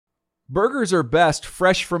Burgers are best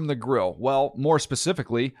fresh from the grill. Well, more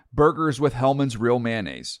specifically, burgers with Hellmann's Real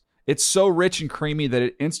Mayonnaise. It's so rich and creamy that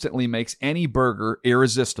it instantly makes any burger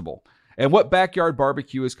irresistible. And what backyard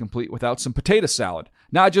barbecue is complete without some potato salad?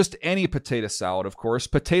 Not just any potato salad, of course.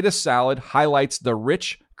 Potato salad highlights the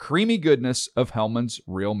rich, creamy goodness of Hellmann's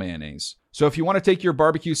Real Mayonnaise. So if you want to take your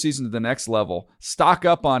barbecue season to the next level, stock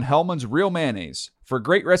up on Hellmann's Real Mayonnaise. For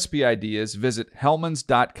great recipe ideas, visit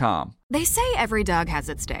hellmanns.com. They say every dog has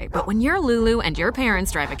its day, but when you're Lulu and your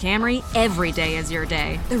parents drive a Camry, every day is your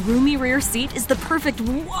day. The roomy rear seat is the perfect,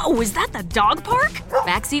 whoa, is that the dog park?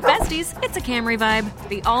 Backseat besties, it's a Camry vibe.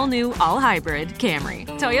 The all-new, all-hybrid Camry.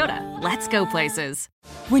 Toyota, let's go places.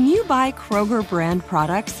 When you buy Kroger brand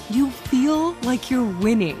products, you feel like you're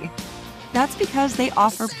winning. That's because they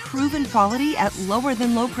offer proven quality at lower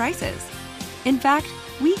than low prices. In fact,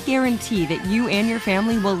 we guarantee that you and your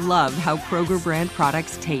family will love how Kroger brand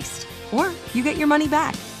products taste, or you get your money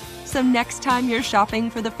back. So next time you're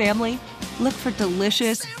shopping for the family, look for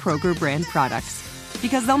delicious Kroger brand products,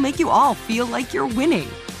 because they'll make you all feel like you're winning.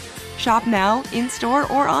 Shop now, in-store,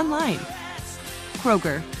 or online.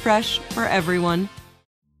 Kroger, fresh for everyone.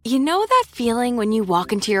 You know that feeling when you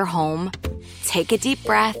walk into your home, take a deep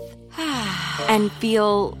breath, and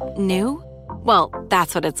feel new? Well,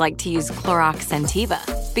 that's what it's like to use Clorox Scentiva.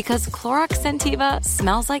 Because Clorox Scentiva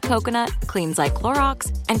smells like coconut, cleans like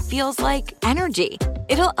Clorox, and feels like energy.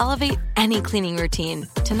 It'll elevate any cleaning routine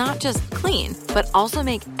to not just clean, but also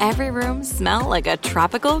make every room smell like a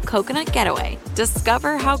tropical coconut getaway.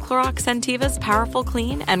 Discover how Clorox Scentiva's powerful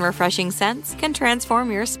clean and refreshing scents can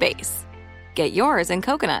transform your space. Get yours in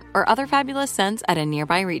coconut or other fabulous scents at a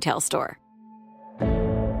nearby retail store.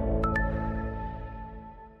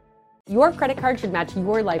 Your credit card should match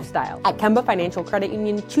your lifestyle. At Kemba Financial Credit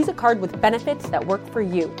Union, choose a card with benefits that work for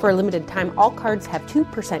you. For a limited time, all cards have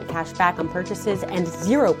 2% cash back on purchases and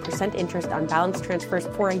 0% interest on balance transfers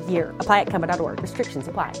for a year. Apply at Kemba.org. Restrictions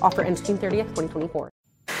apply. Offer ends June 30th, 2024.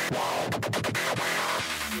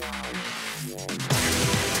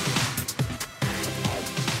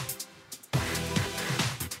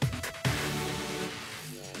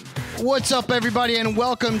 What's up, everybody, and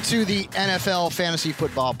welcome to the NFL Fantasy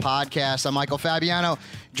Football Podcast. I'm Michael Fabiano,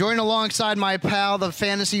 joined alongside my pal, the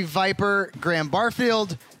Fantasy Viper, Graham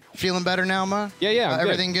Barfield. Feeling better now, Ma? Yeah.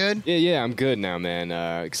 Everything good? Yeah, I'm good now, man.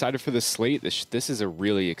 Excited for this slate. This is a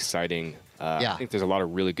really exciting. I think there's a lot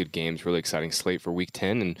of really good games, really exciting slate for Week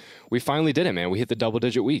 10, and we finally did it, man. We hit the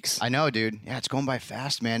double-digit weeks. I know, dude. Yeah, it's going by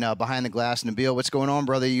fast, man. Behind the glass, Nabil, what's going on,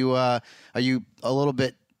 brother? Are you a little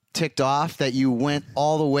bit ticked off that you went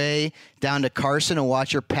all the way down to Carson and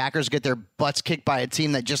watched your Packers get their butts kicked by a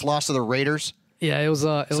team that just lost to the Raiders? Yeah, it was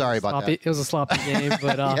a sloppy game,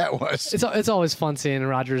 but yeah, it was. It's always fun seeing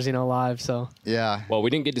Rodgers, live. So yeah. Well, we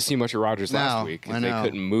didn't get to see much of Rodgers last week because they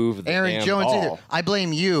couldn't move the Aaron damn Jones ball. either. I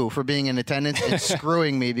blame you for being in attendance. It's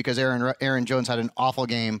screwing me because Aaron Jones had an awful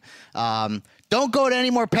game. Don't go to any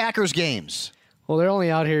more Packers games. Well, they're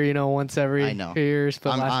only out here, once every few years.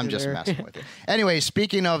 But I'm just messing with it. Anyway,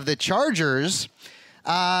 speaking of the Chargers,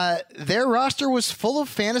 their roster was full of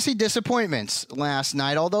fantasy disappointments last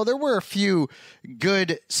night, although there were a few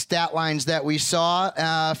good stat lines that we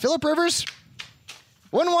saw. Phillip Rivers,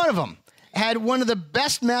 wasn't one of them. Had one of the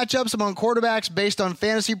best matchups among quarterbacks based on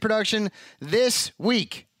fantasy production this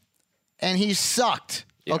week, and he sucked.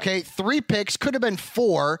 Yeah. Okay, 3 picks, could have been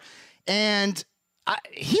 4, and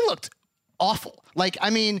he looked awful.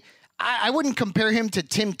 I wouldn't compare him to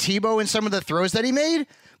Tim Tebow in some of the throws that he made,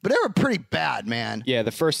 but they were pretty bad, man. Yeah,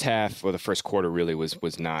 the first half or the first quarter really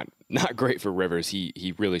was not great for Rivers.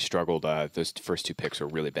 He really struggled. Those first 2 picks were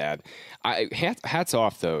really bad. Hats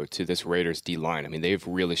off, though, to this Raiders D-line. I mean, they've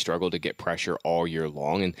really struggled to get pressure all year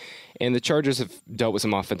long, and the Chargers have dealt with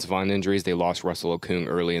some offensive line injuries. They lost Russell Okung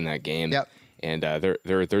early in that game. Yep. And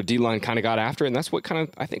their D-line kind of got after it, and that's what kind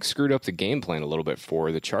of, I think, screwed up the game plan a little bit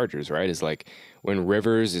for the Chargers, right? Is like when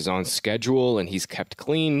Rivers is on schedule and he's kept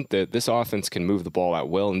clean, this offense can move the ball at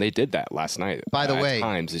will, and they did that last night. By the way, at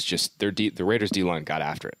times it's just the Raiders D-line got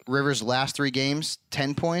after it. Rivers' last 3 games,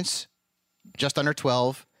 10 points, just under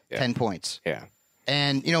 12, 10 points. Yeah.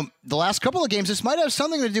 And, the last couple of games, this might have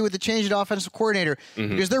something to do with the change in offensive coordinator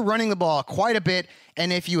because they're running the ball quite a bit.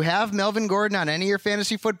 And if you have Melvin Gordon on any of your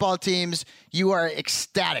fantasy football teams, you are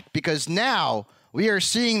ecstatic because now we are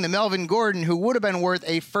seeing the Melvin Gordon who would have been worth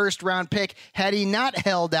a first-round pick had he not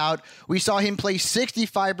held out. We saw him play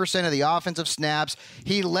 65% of the offensive snaps.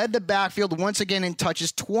 He led the backfield once again in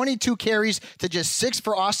touches, 22 carries to just 6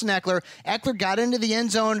 for Austin Eckler. Eckler got into the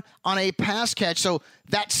end zone on a pass catch, so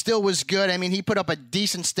that still was good. I mean, he put up a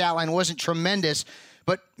decent stat line, wasn't tremendous.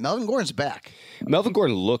 But Melvin Gordon's back. Melvin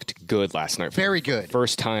Gordon looked good last night. Very good.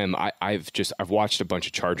 First time I've watched a bunch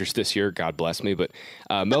of Chargers this year. God bless me, but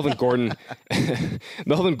Melvin Gordon,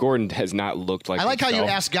 Melvin Gordon has not looked like. I like himself. how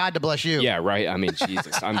you asked God to bless you. Yeah, right. I mean,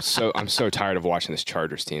 Jesus, I'm so tired of watching this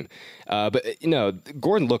Chargers team. But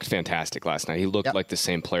Gordon looked fantastic last night. He looked like the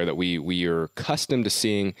same player that we are accustomed to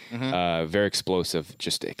seeing. Very explosive.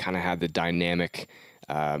 Just it kind of had the dynamic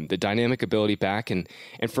ability back, and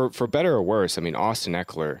for better or worse, I mean, Austin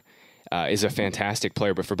Ekeler is a fantastic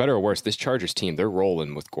player, but for better or worse, this Chargers team, they're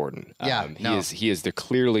rolling with Gordon. He is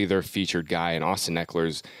clearly their featured guy, and Austin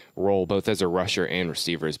Ekeler's role, both as a rusher and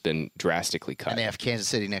receiver, has been drastically cut. And they have Kansas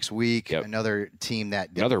City next week, another team that...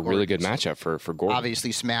 Another really good matchup for Gordon.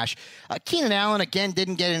 Obviously smash. Keenan Allen, again,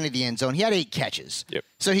 didn't get into the end zone. He had 8 catches. Yep.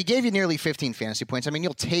 So he gave you nearly 15 fantasy points. I mean,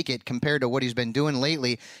 you'll take it compared to what he's been doing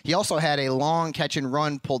lately. He also had a long catch and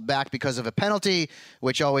run pulled back because of a penalty,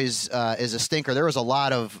 which always is a stinker. There was a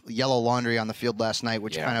lot of yellow laundry on the field last night,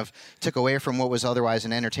 which kind of took away from what was otherwise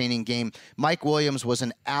an entertaining game. Mike Williams was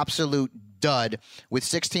an absolute dud. With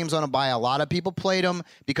 6 teams on a bye, a lot of people played him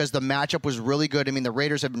because the matchup was really good. I mean, the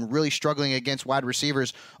Raiders have been really struggling against wide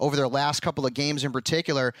receivers over their last couple of games in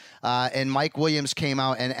particular, and Mike Williams came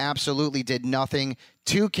out and absolutely did nothing.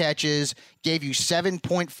 2 catches, gave you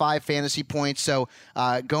 7.5 fantasy points. So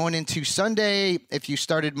going into Sunday, if you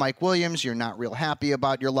started Mike Williams, you're not real happy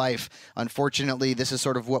about your life. Unfortunately, this is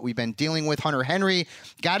sort of what we've been dealing with. Hunter Henry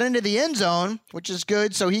got into the end zone, which is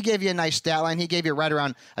good. So he gave you a nice stat line. He gave you right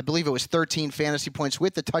around, I believe it was 13 fantasy points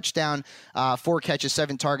with the touchdown, 4 catches,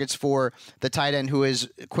 7 targets for the tight end, who is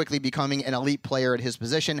quickly becoming an elite player at his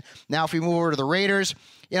position. Now, if we move over to the Raiders,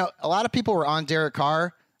 a lot of people were on Derek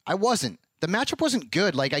Carr. I wasn't. The matchup wasn't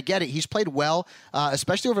good. Like, I get it. He's played well,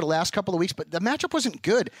 especially over the last couple of weeks, but the matchup wasn't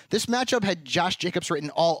good. This matchup had Josh Jacobs written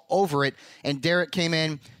all over it, and Derek came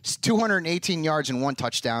in 218 yards and 1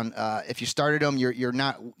 touchdown. If you started him, you're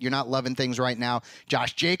not loving things right now.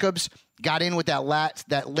 Josh Jacobs got in with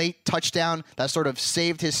that late touchdown that sort of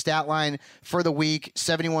saved his stat line for the week.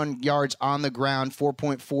 71 yards on the ground,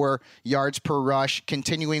 4.4 yards per rush,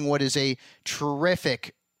 continuing what is a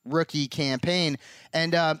terrific rookie campaign.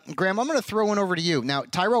 And Graham, I'm going to throw one over to you. Now,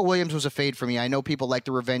 Tyrell Williams was a fade for me. I know people like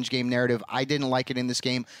the revenge game narrative. I didn't like it in this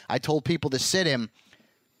game. I told people to sit him.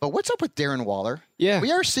 But what's up with Darren Waller? Yeah.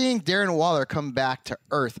 We are seeing Darren Waller come back to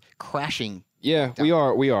earth, crashing. Yeah, we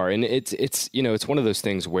are. And it's one of those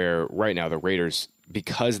things where right now the Raiders,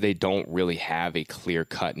 because they don't really have a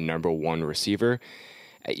clear-cut number 1 receiver,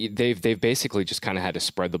 they've basically just kind of had to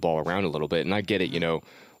spread the ball around a little bit. And I get it,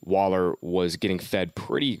 Waller was getting fed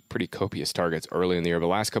pretty copious targets early in the year. But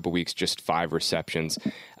the last couple of weeks, just 5 receptions.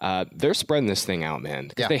 They're spreading this thing out, man.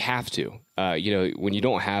 Because they have to. When you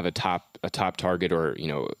don't have a top target or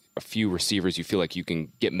a few receivers, you feel like you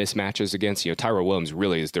can get mismatches against. Tyrell Williams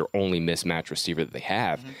really is their only mismatch receiver that they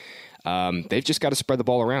have. They've just got to spread the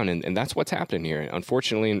ball around, and that's what's happening here.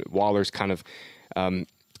 Unfortunately, Waller's kind of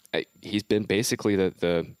he's been basically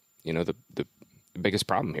the biggest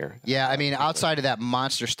problem here. Yeah, I mean, outside of that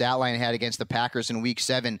monster stat line he had against the Packers in Week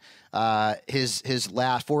 7, his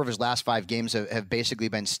last 4 of his last 5 games have basically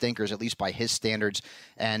been stinkers, at least by his standards.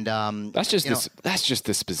 And that's just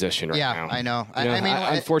this position right now. Yeah, I know. I mean,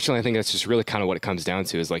 unfortunately, I think that's just really kind of what it comes down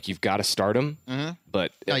to. Is like you've got to start him,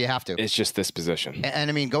 but no, you have to. It's just this position. And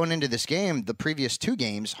I mean, going into this game, the previous 2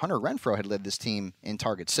 games, Hunter Renfrow had led this team in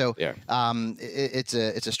targets. So it's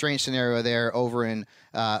a strange scenario there over in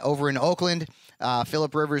Oakland.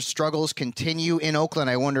 Phillip Rivers' struggles continue in Oakland.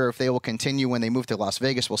 I wonder if they will continue when they move to Las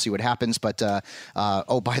Vegas. We'll see what happens. But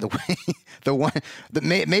by the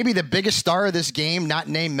way, maybe the biggest star of this game, not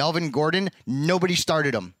named Melvin Gordon, nobody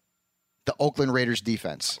started him. The Oakland Raiders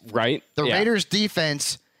defense. Right. The Raiders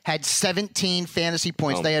defense had 17 fantasy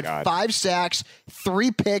points. They had 5 sacks,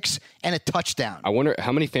 3 picks, and a touchdown. I wonder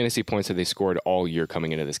how many fantasy points have they scored all year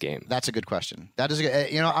coming into this game? That's a good question. That is a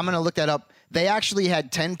good, I'm going to look that up. They actually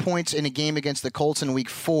had 10 points in a game against the Colts in Week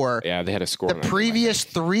 4. Yeah, they had a score. The previous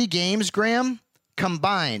 3 games, Graham,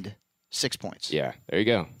 combined 6 points. Yeah, there you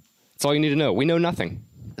go. That's all you need to know. We know nothing.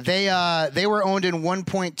 They were owned in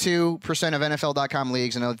 1.2% of NFL.com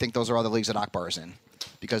leagues, and I think those are all the leagues that Akbar is in.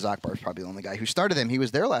 Because Akbar is probably the only guy who started them. He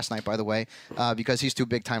was there last night, by the way, because he's too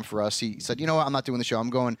big time for us. He said, you know what, I'm not doing the show. I'm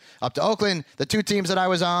going up to Oakland. The 2 teams that I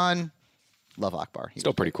was on, love Akbar.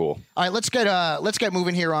 Still pretty cool. All right, let's get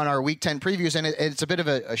moving here on our Week 10 previews. And it's a bit of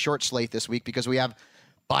a short slate this week because we have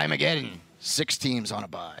Bye-Mageddon, 6 teams on a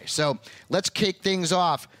bye. So let's kick things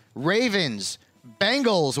off. Ravens,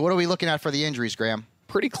 Bengals. What are we looking at for the injuries, Graham?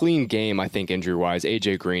 pretty clean game, I think, injury-wise.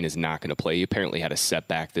 A.J. Green is not going to play. He apparently had a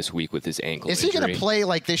setback this week with his ankle injury. Is he going to play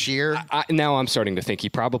like this year? Now I'm starting to think he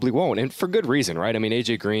probably won't, and for good reason, right? I mean,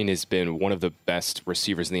 A.J. Green has been one of the best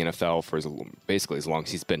receivers in the NFL for basically as long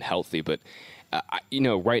as he's been healthy, but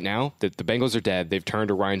right now, the Bengals are dead. They've turned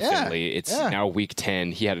to Ryan Finley. It's now week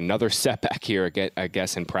 10. He had another setback here, I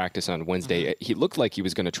guess, in practice on Wednesday. Mm-hmm. He looked like he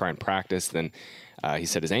was going to try and practice. Then he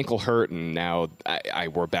said his ankle hurt, and now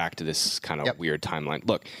we're back to this kind of weird timeline.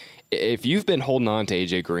 Look, if you've been holding on to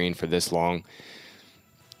A.J. Green for this long,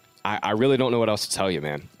 I really don't know what else to tell you,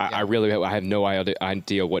 man. I have no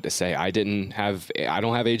idea what to say. I don't have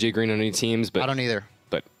A.J. Green on any teams, but I don't either.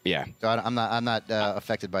 But yeah, so I'm not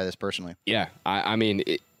affected by this personally. Yeah, I mean,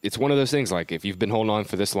 it's one of those things. Like if you've been holding on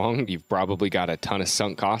for this long, you've probably got a ton of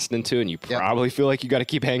sunk cost into it, and you probably feel like you got to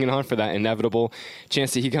keep hanging on for that inevitable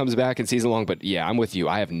chance that he comes back and season long. But yeah, I'm with you.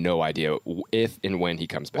 I have no idea if and when he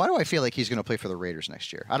comes back. Why do I feel like he's going to play for the Raiders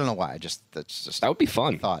next year? I don't know why. That would be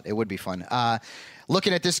fun. It would be fun.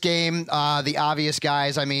 Looking at this game, the obvious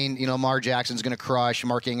guys, I mean, Lamar Jackson's going to crush.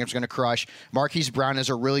 Mark Ingram's going to crush. Marquise Brown is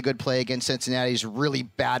a really good play against Cincinnati's really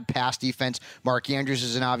bad pass defense. Mark Andrews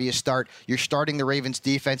is an obvious start. You're starting the Ravens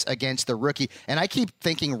defense against the rookie. And I keep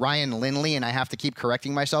thinking Ryan Lindley, and I have to keep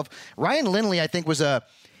correcting myself. Ryan Lindley, I think,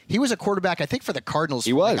 he was a quarterback, I think, for the Cardinals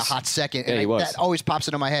for like a hot second. Yeah, and that always pops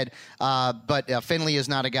into my head. But Finley is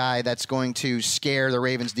not a guy that's going to scare the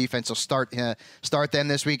Ravens defense. So start them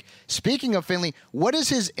this week. Speaking of Finley, what is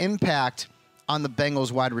his impact on the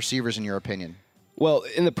Bengals wide receivers, in your opinion? Well,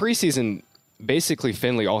 in the preseason, basically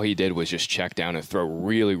Finley, all he did was just check down and throw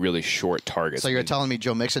really, really short targets. So you're telling me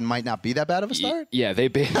Joe Mixon might not be that bad of a start? Yeah,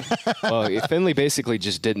 Finley basically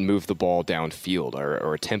just didn't move the ball downfield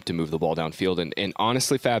or attempt to move the ball downfield. And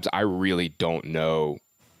honestly, Fabs, I really don't know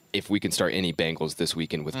if we can start any Bengals this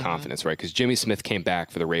weekend with confidence, right? Because Jimmy Smith came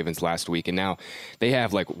back for the Ravens last week, and now they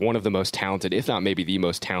have like one of the most talented, if not maybe the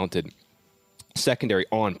most talented secondary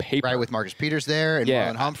on paper, right, with Marcus Peters there and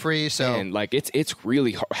Marlon Humphrey. So and like it's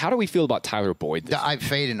really hard. How do we feel about Tyler Boyd? I've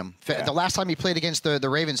faded him. Yeah. The last time he played against the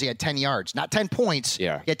Ravens, he had 10 yards, not 10 points.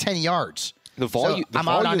 Yeah, he had 10 yards. I'm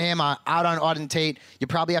out on him. I'm out on Auden Tate. You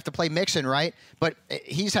probably have to play Mixon, right? But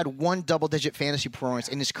he's had one double-digit fantasy performance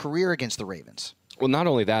in his career against the Ravens. Well, not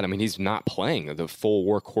only that, I mean, he's not playing the full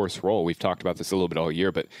workhorse role. We've talked about this a little bit all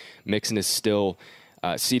year, but Mixon is still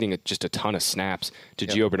ceding just a ton of snaps to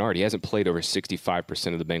Gio Bernard. He hasn't played over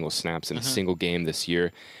 65% of the Bengals snaps in a single game this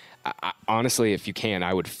year. Honestly, if you can,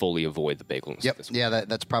 I would fully avoid the Bengals. Yep. Yeah,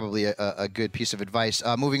 that's probably a good piece of advice.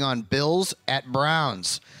 Moving on, Bills at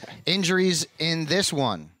Browns. Injuries in this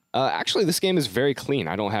one. Actually, this game is very clean.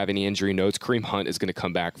 I don't have any injury notes. Kareem Hunt is going to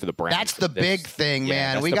come back for the Browns. That's the big thing,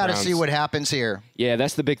 man. We got to see what happens here. Yeah,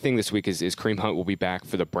 that's the big thing this week is Kareem Hunt will be back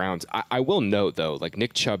for the Browns. I will note, though, like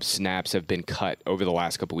Nick Chubb's snaps have been cut over the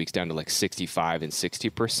last couple weeks down to like 65 and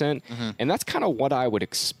 60%. And that's kind of what I would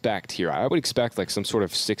expect here. I would expect like some sort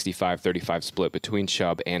of 65-35 split between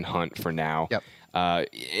Chubb and Hunt for now. Yep.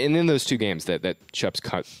 And in those two games that Chubb's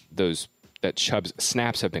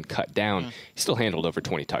snaps have been cut down, he still handled over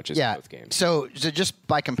 20 touches in both games. So just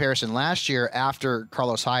by comparison, last year after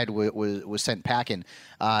Carlos Hyde was sent packing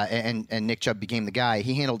and Nick Chubb became the guy,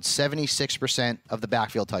 he handled 76% of the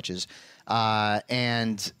backfield touches.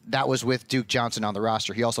 And that was with Duke Johnson on the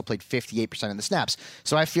roster. He also played 58% of the snaps.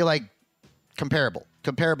 So I feel like comparable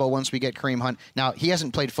once we get Kareem Hunt. Now, he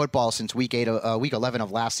hasn't played football since week 11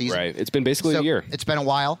 of last season. Right. It's been basically a year. It's been a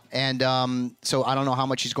while. And so I don't know how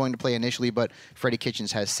much he's going to play initially, but Freddie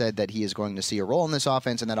Kitchens has said that he is going to see a role in this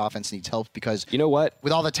offense, and that offense needs help because, you know what?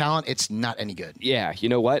 With all the talent, it's not any good. Yeah. You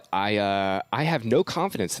know what? I have no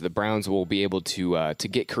confidence that the Browns will be able to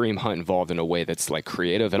get Kareem Hunt involved in a way that's like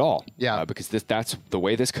creative at all. Yeah. Because that's the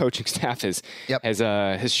way this coaching staff has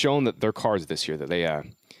shown that their cards this year, that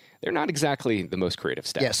they're not exactly the most creative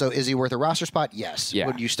staff. Yeah, so is he worth a roster spot? Yes. Yeah.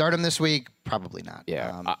 Would you start him this week? Probably not.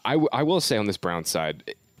 Yeah. I will say on this Browns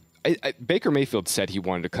side, Baker Mayfield said he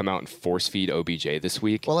wanted to come out and force feed OBJ this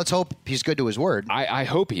week. Well, let's hope he's good to his word. I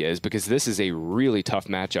hope he is, because this is a really tough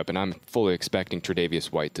matchup, and I'm fully expecting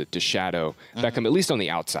Tre'Davious White to shadow Beckham, at least on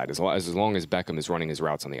the outside. As long as Beckham is running his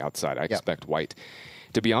routes on the outside, I expect White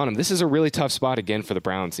to be on him. This is a really tough spot again for the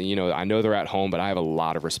Browns. And, I know they're at home, but I have a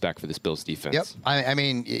lot of respect for this Bills defense. Yep. I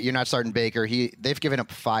mean, you're not starting Baker. They've given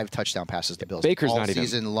up 5 touchdown passes to Bills Baker's all not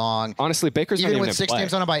season long. Honestly, Baker's not even in play. Even with 6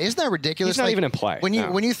 games on a bye. Isn't that ridiculous? He's not even in play. When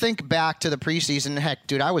you think back to the preseason, heck,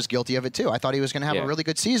 dude, I was guilty of it too. I thought he was going to have a really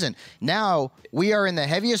good season. Now, we are in the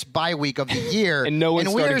heaviest bye week of the year, and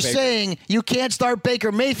we are saying you can't start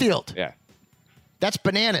Baker Mayfield. Yeah. That's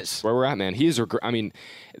bananas. Where we're at, man.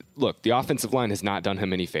 Look, the offensive line has not done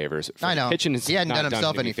him any favors. I know. Kitchen has he hadn't not done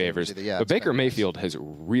himself any favors. either. Yeah, but Baker Mayfield has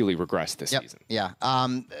really regressed this season. Yeah.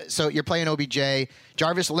 So you're playing OBJ.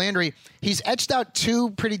 Jarvis Landry, he's etched out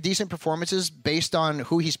 2 pretty decent performances based on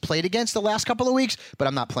who he's played against the last couple of weeks, but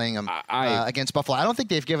I'm not playing him against Buffalo. I don't think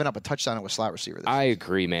they've given up a touchdown with slot receiver. I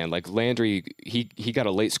agree, man. Like Landry, he got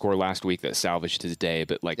a late score last week that salvaged his day,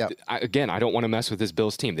 but I don't want to mess with this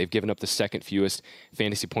Bills team. They've given up the second fewest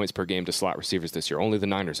fantasy points per game to slot receivers this year. Only the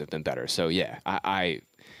Niners have been better. So yeah, I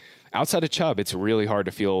outside of Chubb, it's really hard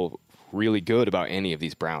to feel really good about any of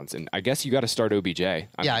these Browns. And I guess you got to start OBJ.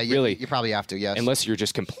 You probably have to, yes. Unless you're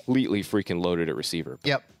just completely freaking loaded at receiver.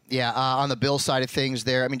 Yep. Yeah, on the Bills side of things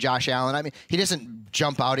there, Josh Allen, he doesn't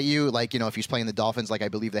jump out at you like, if he's playing the Dolphins like I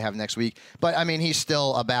believe they have next week. But, he's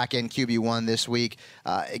still a back-end QB1 this week.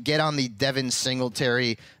 Get on the Devin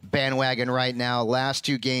Singletary bandwagon right now. Last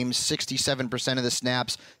 2 games, 67% of the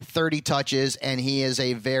snaps, 30 touches, and he is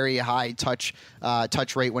a very high touch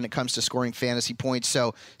rate when it comes to scoring fantasy points.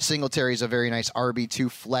 So Singletary is a very nice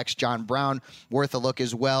RB2 flex. John Brown, worth a look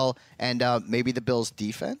as well. And maybe the Bills'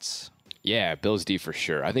 defense? Yeah, Bills D for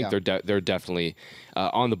sure. I think they're definitely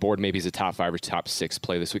on the board. Maybe as a top 5 or top 6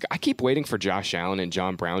 play this week. I keep waiting for Josh Allen and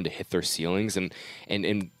John Brown to hit their ceilings, and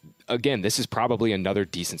again, this is probably another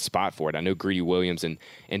decent spot for it. I know Greedy Williams and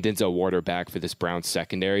Denzel Ward are back for this Browns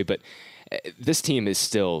secondary, but this team is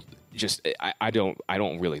still just. I don't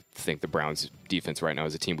really think the Browns defense right now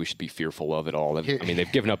is a team we should be fearful of at all.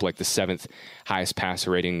 They've given up like the 7th highest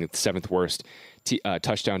passer rating, the 7th worst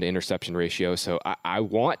touchdown to interception ratio. So I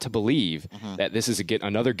want to believe that this is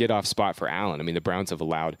another get-off spot for Allen. The Browns have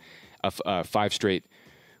allowed 5 straight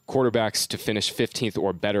quarterbacks to finish 15th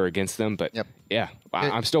or better against them. But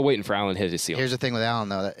I'm still waiting for Allen to hit his ceiling. Here's the thing with Allen,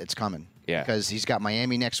 though, that it's coming. Yeah. Because he's got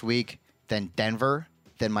Miami next week, then Denver,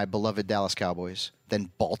 then my beloved Dallas Cowboys, then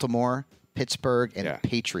Baltimore, Pittsburgh, and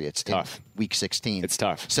Patriots in Week 16. It's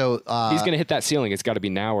tough. So he's going to hit that ceiling. It's got to be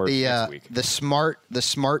now or next week. The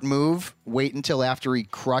smart move, wait until after he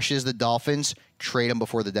crushes the Dolphins, trade him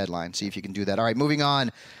before the deadline. See if you can do that. All right, moving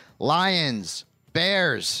on. Lions,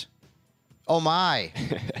 Bears. Oh, my.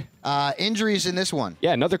 Injuries in this one.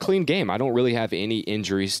 Yeah, another clean game. I don't really have any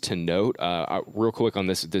injuries to note. Real quick on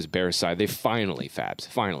this Bears side, they finally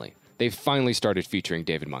started featuring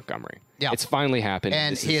David Montgomery. Yeah. It's finally happened.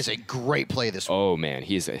 And he is a great play this week. Oh, man.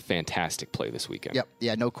 He is a fantastic play this weekend. Yep.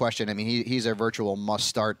 Yeah, no question. He's a virtual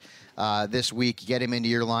must-start this week. Get him into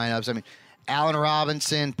your lineups. Allen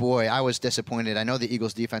Robinson, boy, I was disappointed. I know the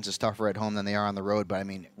Eagles' defense is tougher at home than they are on the road, but,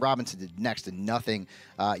 Robinson did next to nothing.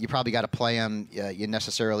 You probably got to play him. You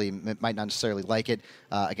might not necessarily like it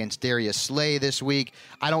against Darius Slay this week.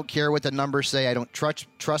 I don't care what the numbers say. I don't trust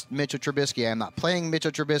Mitchell Trubisky. I'm not playing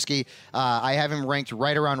Mitchell Trubisky. I have him ranked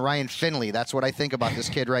right around Ryan Finley. That's what I think about this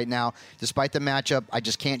kid right now. Despite the matchup, I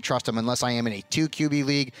just can't trust him unless I am in a 2 QB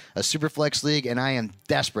league, a Superflex league, and I am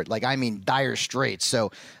desperate. Dire straits.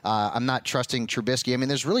 So I'm not trusting Trubisky.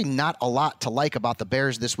 There's really not a lot to like about the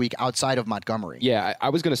Bears this week outside of Montgomery. Yeah, I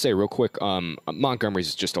was going to say real quick,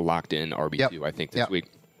 Montgomery's just a locked-in RB2, I think, this week.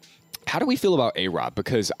 How do we feel about A-Rob?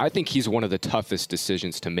 Because I think he's one of the toughest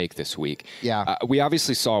decisions to make this week. Yeah. We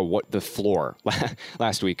obviously saw what the floor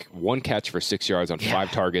last week. 1 catch for 6 yards on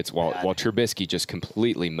 5 targets while Trubisky just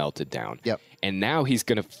completely melted down. Yep. And now he's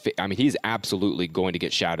going to he's absolutely going to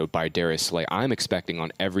get shadowed by Darius Slay. I'm expecting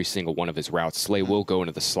on every single one of his routes, Slay will go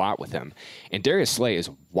into the slot with him. And Darius Slay is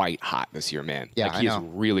white hot this year, man. Yeah, he is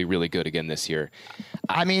really, really good again this year.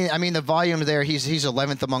 The volume there, he's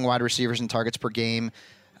 11th among wide receivers in targets per game.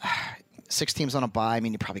 6 teams on a bye.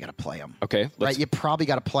 You probably got to play him. Okay. Right? You probably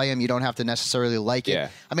got to play him. You don't have to necessarily like it. Yeah.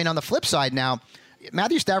 On the flip side now,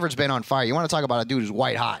 Matthew Stafford's been on fire. You want to talk about a dude who's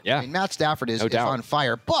white hot. Yeah. Matt Stafford is on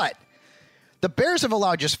fire. But the Bears have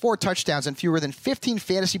allowed just 4 touchdowns and fewer than 15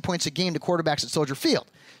 fantasy points a game to quarterbacks at Soldier Field.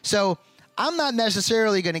 So I'm not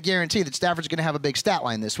necessarily going to guarantee that Stafford's going to have a big stat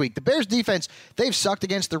line this week. The Bears defense, they've sucked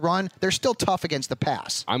against the run. They're still tough against the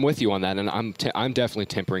pass. I'm with you on that, and I'm definitely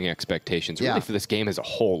tempering expectations really for this game as a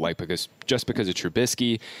whole. Because of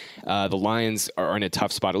Trubisky, the Lions are in a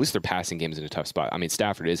tough spot. At least their passing game is in a tough spot.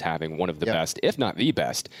 Stafford is having one of the best, if not the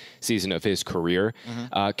best, season of his career.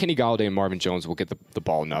 Kenny Golladay and Marvin Jones will get the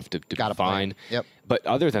ball enough to be fine. Yep. But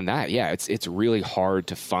other than that, it's really hard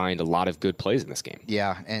to find a lot of good plays in this game.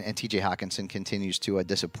 Yeah, and T.J. Hockenson continues to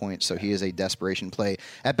disappoint, so he is a desperation play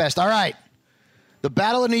at best. All right, the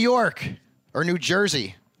Battle of New York, or New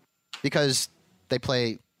Jersey, because they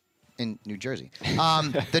play in New Jersey.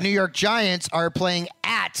 The New York Giants are playing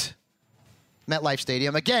at MetLife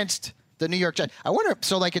Stadium against the New York Jets. I wonder,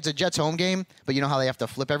 so like it's a Jets home game, but you know how they have to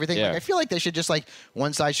flip everything? Yeah. Like, I feel like they should just like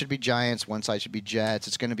one side should be Giants, one side should be Jets.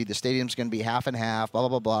 It's going to be, the stadium's going to be half and half, blah,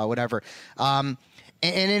 blah, blah, blah, whatever. And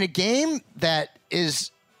in a game that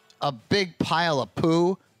is a big pile of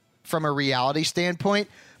poo from a reality standpoint,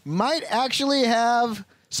 might actually have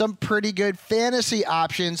some pretty good fantasy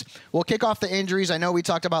options. We'll kick off the injuries. I know we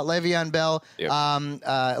talked about Le'Veon Bell. Yep.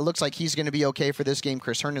 It looks like he's going to be okay for this game.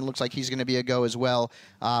 Chris Herndon looks like he's going to be a go as well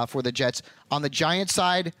for the Jets. On the Giants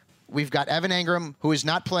side, we've got Evan Engram, who is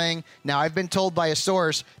not playing. Now, I've been told by a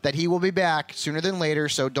source that he will be back sooner than later,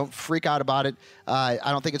 so don't freak out about it. I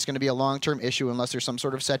don't think it's going to be a long-term issue unless there's some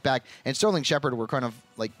sort of setback. And Sterling Shepard, we're kind of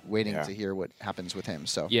like waiting to hear what happens with him.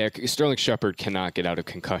 So yeah, Sterling Shepard cannot get out of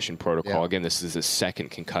concussion protocol. Yeah. Again, this is his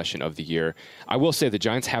second concussion of the year. I will say the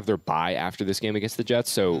Giants have their bye after this game against the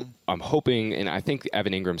Jets, so I'm hoping, and I think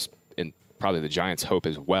Evan Ingram's in probably the Giants' hope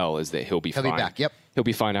as well, is that he'll be fine. He'll be back, yep. He'll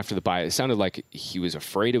be fine after the bye. It sounded like he was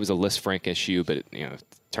afraid it was a Lisfranc issue, but it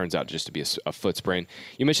turns out just to be a foot sprain.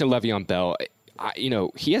 You mentioned Le'Veon Bell.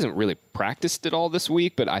 He hasn't really practiced at all this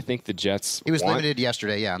week, but I think the Jets... He was limited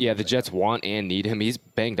yesterday, yeah. Yeah, the Jets want and need him. He's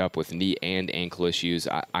banged up with knee and ankle issues.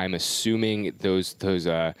 I'm assuming those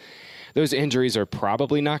injuries are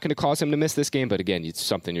probably not going to cause him to miss this game, but again, it's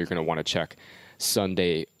something you're going to want to check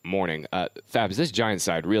Sunday morning. Fabs, this Giants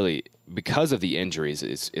side really, because of the injuries,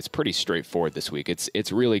 it's pretty straightforward this week.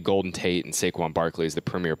 It's really Golden Tate and Saquon Barkley as the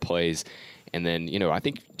premier plays. And then, I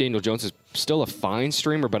think Daniel Jones is still a fine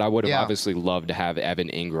streamer, but I would have obviously loved to have Evan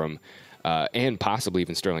Engram and possibly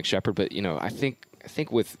even Sterling Shepard. But, I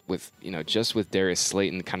think with just with Darius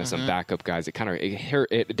Slayton, kind of some backup guys,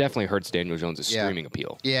 it definitely hurts Daniel Jones' streaming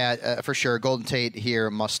appeal. Yeah, for sure. Golden Tate here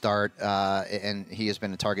must start, and he has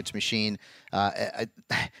been a targets machine.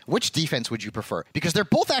 Which defense would you prefer? Because they're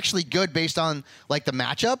both actually good based on like the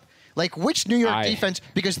matchup. Like, which New York defense?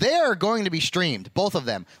 Because they are going to be streamed, both of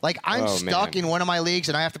them. Like, I'm stuck in one of my leagues,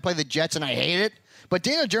 and I have to play the Jets, and I hate it. But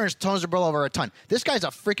Daniel Jones turns the ball over a ton. This guy's a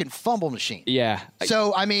freaking fumble machine. Yeah.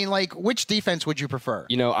 So, I mean, like, which defense would you prefer?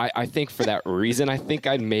 I think for that reason, I think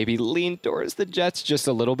I'd maybe lean towards the Jets just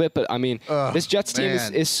a little bit. But, I mean, this Jets team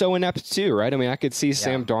is so inept, too, right? I mean, I could see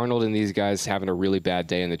Sam Darnold and these guys having a really bad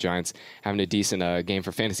day and the Giants having a decent game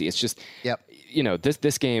for fantasy. It's just,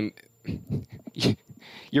 this game...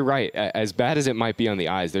 You're right. As bad as it might be on the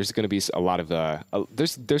eyes, there's going to be a lot of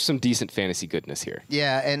there's some decent fantasy goodness here.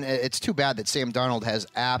 Yeah, and it's too bad that Sam Darnold has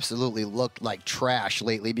absolutely looked like trash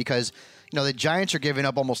lately because the Giants are giving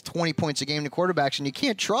up almost 20 points a game to quarterbacks, and you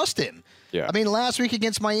can't trust him. Yeah. I mean, last week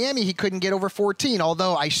against Miami, he couldn't get over 14.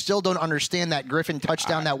 Although I still don't understand that Griffin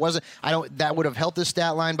touchdown. That would have helped his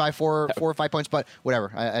stat line by 4 or 5 points. But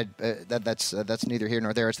whatever. That's neither here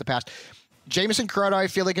nor there. It's the past. Jamison Crowder, I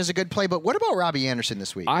feel like, is a good play, but what about Robbie Anderson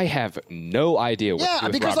this week? I have no idea what to do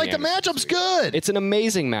with because Robbie the matchup's good. It's an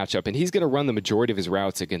amazing matchup, and he's going to run the majority of his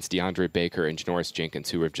routes against DeAndre Baker and Janoris Jenkins,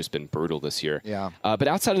 who have just been brutal this year. Yeah. But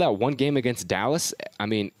outside of that one game against Dallas, I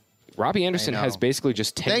mean, Robbie Anderson has basically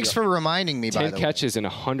just 10 Thanks for reminding me, by the way. 10 catches and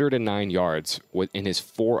 109 yards in his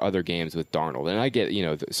 4 other games with Darnold. And I get,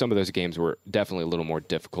 some of those games were definitely a little more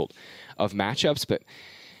difficult of matchups, but...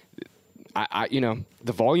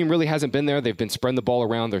 the volume really hasn't been there. They've been spreading the ball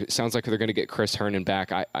around. It sounds like they're going to get Chris Herndon back.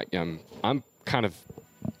 I'm kind of,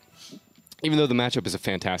 even though the matchup is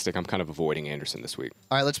fantastic, I'm kind of avoiding Anderson this week.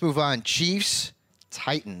 All right, let's move on. Chiefs,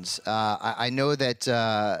 Titans. I know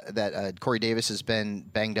that Corey Davis has been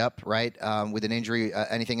banged up, right, with an injury.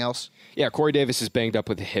 Anything else? Yeah, Corey Davis is banged up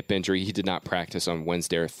with a hip injury. He did not practice on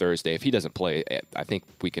Wednesday or Thursday. If he doesn't play, I think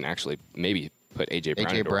we can actually maybe put A.J.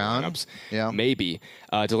 Brown into lineups. Yeah. Maybe.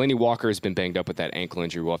 Delaney Walker has been banged up with that ankle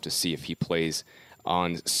injury. We'll have to see if he plays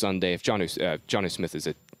on Sunday. If Jonnu Smith is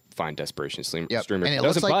a fine desperation streamer. And it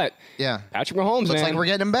doesn't, looks like, Patrick Mahomes, looks like we're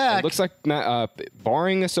getting him back. It looks like,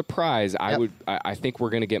 barring a surprise, I think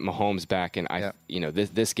we're going to get Mahomes back. And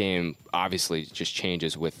this game obviously just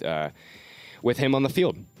changes with him on the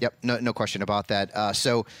field. Yep, no question about that.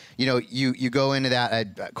 So you go into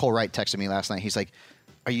that. Cole Wright texted me last night. He's like,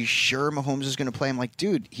 are you sure Mahomes is going to play? I'm like,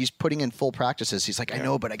 dude, he's putting in full practices. He's like, I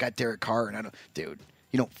know, but I got Derek Carr, and dude,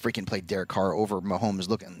 you don't freaking play Derek Carr over Mahomes.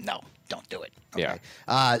 No, don't do it. Okay?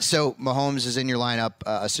 Yeah. So Mahomes is in your lineup,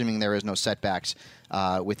 assuming there is no setbacks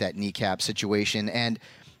with that kneecap situation. And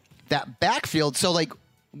that backfield, so like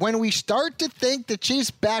when we start to think the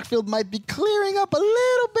Chiefs' backfield might be clearing up a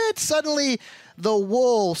little bit, suddenly the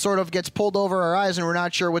wool sort of gets pulled over our eyes and we're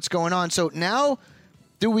not sure what's going on. So now,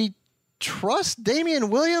 do we trust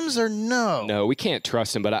Damian Williams or no? No, we can't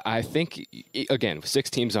trust him, but I think, again, with 6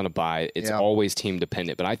 teams on a bye, it's always team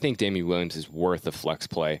dependent, but I think Damian Williams is worth a flex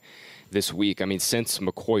play this week. I mean, since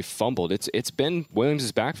McCoy fumbled, it's been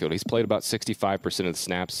Williams' backfield. He's played about 65% of the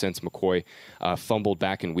snaps since McCoy fumbled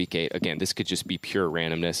back in Week 8. Again, this could just be pure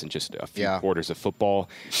randomness and just a few quarters of football.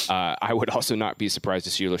 I would also not be surprised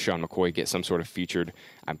to see LeSean McCoy get some sort of featured,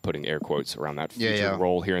 I'm putting air quotes around that, featured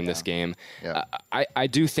role here in this game. Yeah. I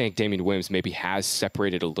do think Damien Williams maybe has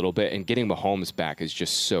separated a little bit, and getting Mahomes back is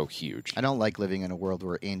just so huge. I don't like living in a world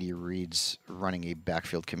where Andy Reid's running a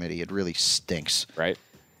backfield committee. It really stinks. Right.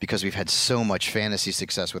 Because we've had so much fantasy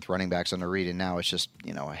success with running backs under Reid, and now it's just,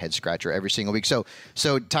 a head scratcher every single week. So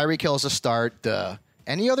Tyreek Hill's a start.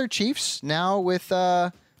 Any other Chiefs now with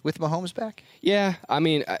Mahomes back? Yeah, I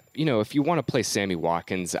mean, if you want to play Sammy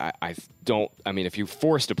Watkins, if you're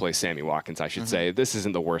forced to play Sammy Watkins, I should say, this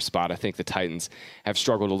isn't the worst spot. I think the Titans have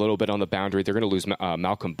struggled a little bit on the boundary. They're going to lose.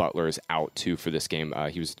 Malcolm Butler is out, too, for this game.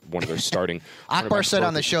 He was one of their starting. Akbar said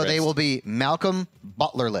on the show they will be Malcolm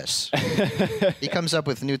Butlerless. He comes up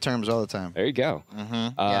with new terms all the time. There you go.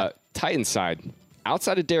 Titans side,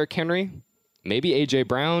 outside of Derrick Henry, maybe A.J.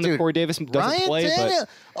 Brown if Corey Davis doesn't play. But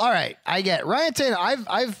all right, I get Ryan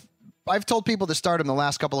Tannehill. I've told people to start him the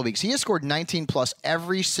last couple of weeks. He has scored 19-plus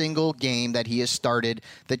every single game that he has started.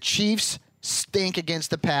 The Chiefs stink against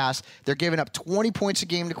the pass. They're giving up 20 points a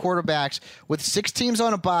game to quarterbacks. With 6 teams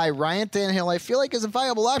on a bye, Ryan Tannehill, I feel like, is a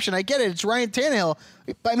viable option. I get it. It's Ryan Tannehill.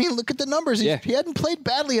 I mean, look at the numbers. He hadn't played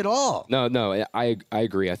badly at all. No, I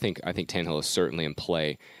agree. I think Tannehill is certainly in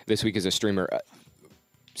play this week as a streamer.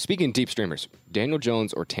 Speaking of deep streamers, Daniel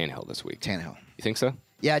Jones or Tannehill this week? Tannehill. You think so?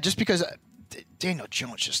 Yeah, just because Daniel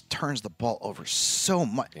Jones just turns the ball over so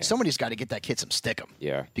much. Yeah. Somebody's got to get that kid some stickum.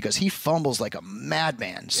 Yeah. Because he fumbles like a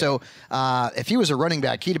madman. Yeah. So if he was a running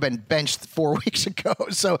back, he'd have been benched 4 weeks ago.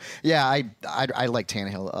 So, yeah, I like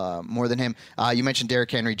Tannehill more than him. You mentioned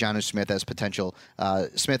Derrick Henry, Jonnu Smith as potential.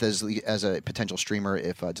 Smith as a potential streamer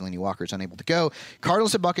if Delaney Walker is unable to go.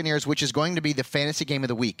 Cardinals and Buccaneers, which is going to be the fantasy game of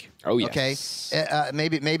the week. Oh, yes. Okay?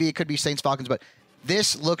 Maybe it could be Saints-Falcons, but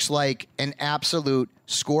this looks like an absolute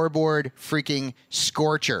scoreboard freaking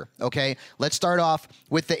scorcher, okay? Let's start off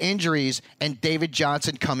with the injuries and David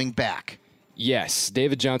Johnson coming back. Yes,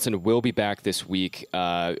 David Johnson will be back this week.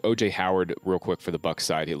 O.J. Howard, real quick for the Bucs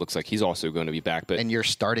side, it looks like he's also going to be back. But and you're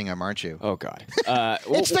starting him, aren't you? Oh, God.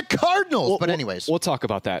 It's the Cardinals. But anyways. We'll talk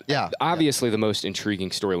about that. Yeah. Obviously, the most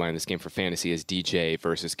intriguing storyline in this game for fantasy is DJ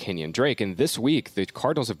versus Kenyon Drake. And this week, the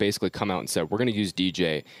Cardinals have basically come out and said, we're going to use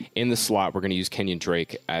DJ in the slot. We're going to use Kenyon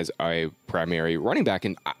Drake as a primary running back.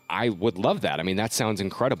 And I would love that. I mean, that sounds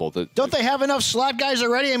incredible. Don't they have enough slot guys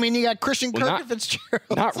already? I mean, you got Christian Kirk and Fitzgerald.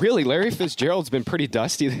 Not really. Larry Fitzgerald's been pretty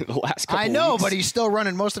dusty the last couple of weeks. But he's still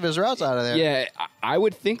running most of his routes out of there. Yeah, I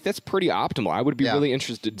would think that's pretty optimal. I would be really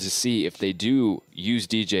interested to see if they do use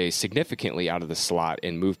DJ significantly out of the slot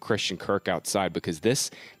and move Christian Kirk outside, because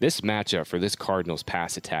this matchup for this Cardinals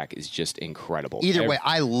pass attack is just incredible. Either way,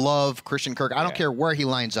 I love Christian Kirk. I don't care where he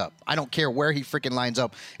lines up. I don't care where he freaking lines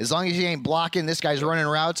up. As long as he ain't blocking, this guy's running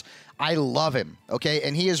routes. I love him, okay?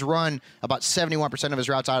 And he has run about 71% of his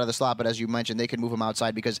routes out of the slot, but as you mentioned, they can move him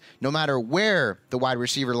outside because no matter where the wide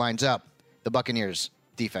receiver lines up, the Buccaneers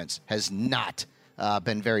defense has not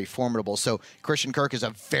been very formidable. So Christian Kirk is a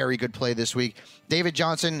very good play this week. David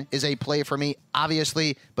Johnson is a play for me,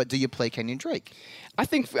 obviously, but do you play Kenyon Drake? I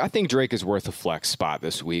think Drake is worth a flex spot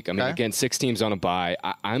this week. I mean, again, 6 teams on a bye.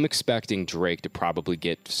 I'm expecting Drake to probably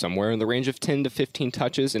get somewhere in the range of 10 to 15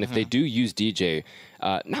 touches. And if they do use DJ,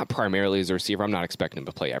 not primarily as a receiver, I'm not expecting him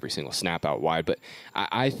to play every single snap out wide, but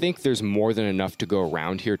I think there's more than enough to go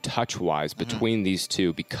around here touch-wise between these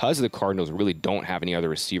two, because the Cardinals really don't have any other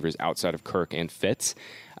receivers outside of Kirk and Fitz.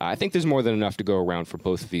 I think there's more than enough to go around for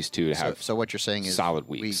both of these two to have. So what you're saying is solid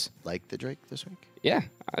weeks. We like the Drake this week? Yeah,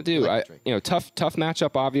 I do. Tough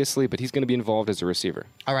matchup, obviously, but he's going to be involved as a receiver.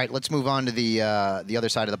 All right, let's move on to the other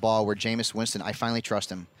side of the ball, where Jameis Winston. I finally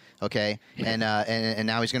trust him. Okay, and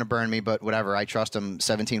now he's going to burn me, but whatever. I trust him.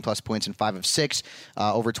 17-plus points in 5 of 6,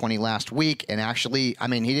 over 20 last week. And actually, I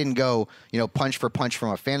mean, he didn't go punch for punch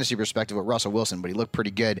from a fantasy perspective with Russell Wilson, but he looked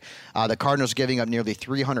pretty good. The Cardinals giving up nearly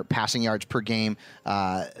 300 passing yards per game.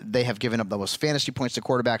 They have given up the most fantasy points to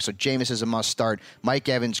quarterbacks, so Jameis is a must start. Mike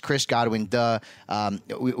Evans, Chris Godwin,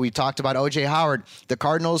 we talked about O.J. Howard. The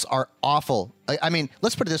Cardinals are awful. I mean,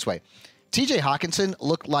 let's put it this way. T.J. Hawkinson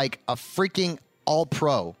looked like a freaking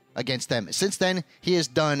all-pro against them. Since then, he has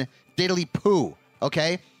done diddly-poo,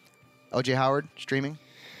 okay? O.J. Howard, streaming?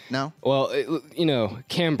 No? Well,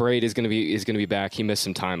 Cam Brate is going to be back. He missed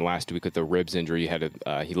some time last week with the ribs injury.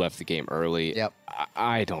 He left the game early. Yep.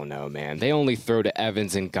 I don't know, man. They only throw to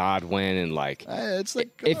Evans and Godwin, and it's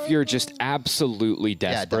like if you're just absolutely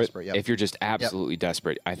desperate, yep. If you're just absolutely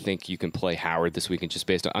desperate, I think you can play Howard this week, and just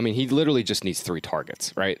based on, I mean, he literally just needs 3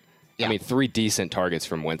 targets, right? I mean, 3 decent targets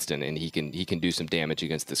from Winston, and he can do some damage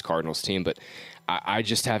against this Cardinals team. But I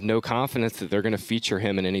just have no confidence that they're going to feature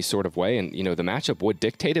him in any sort of way. And, you know, the matchup would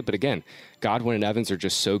dictate it. But again, Godwin and Evans are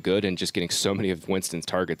just so good and just getting so many of Winston's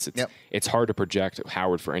targets. It's hard to project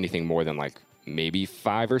Howard for anything more than like maybe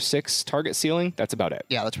 5 or 6 target ceiling. That's about it.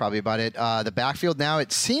 Yeah, that's probably about it. The backfield now,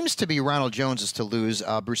 it seems to be Ronald Jones is to lose.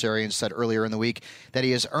 Bruce Arians said earlier in the week that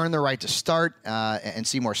he has earned the right to start and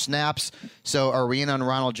see more snaps. So are we in on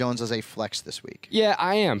Ronald Jones as a flex this week? Yeah,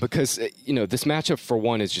 I am, because you know, this matchup for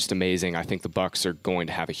one is just amazing. I think the Bucs are going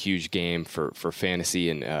to have a huge game for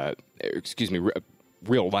fantasy and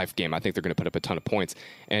real life game. I think they're going to put up a ton of points.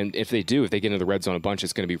 And if they get into the red zone a bunch,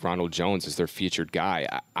 it's going to be Ronald Jones as their featured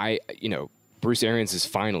guy. Bruce Arians is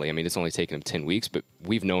finally, I mean, it's only taken him 10 weeks, but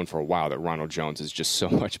we've known for a while that Ronald Jones is just so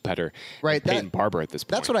much better than Peyton Barber at this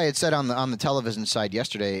point. That's what I had said on the television side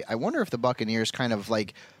yesterday. I wonder if the Buccaneers kind of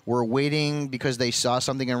like were waiting because they saw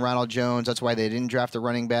something in Ronald Jones. That's why they didn't draft a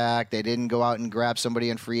running back. They didn't go out and grab somebody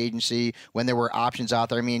in free agency when there were options out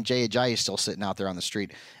there. I mean, Jay Ajayi is still sitting out there on the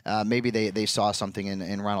street. Maybe they saw something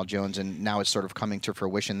in Ronald Jones, and now it's sort of coming to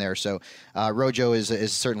fruition there. So Rojo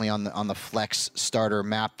is certainly on the flex starter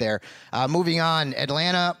map there. Moving on,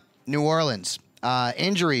 Atlanta, New Orleans.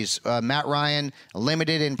 Injuries. Matt Ryan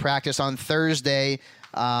limited in practice on Thursday.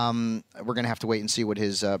 We're going to have to wait and see what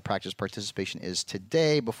his practice participation is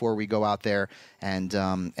today before we go out there and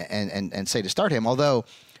say to start him. Although,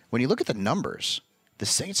 when you look at the numbers, the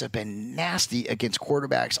Saints have been nasty against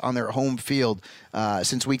quarterbacks on their home field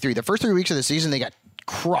since week 3. The first 3 weeks of the season, they got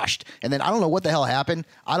crushed. And then I don't know what the hell happened.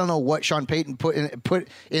 I don't know what Sean Payton put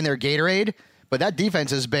in their Gatorade. But that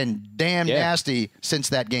defense has been damn nasty since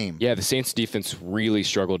that game. Yeah, the Saints defense really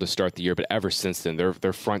struggled to start the year, but ever since then,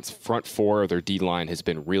 their front four, their D-line has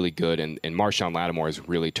been really good, and Marshawn Lattimore has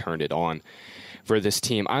really turned it on for this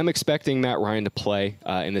team. I'm expecting Matt Ryan to play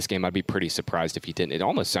in this game. I'd be pretty surprised if he didn't. It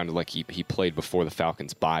almost sounded like he played before the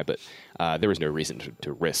Falcons' bye, but there was no reason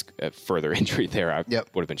to risk a further injury there. I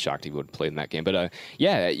would have been shocked if he would have played in that game. But,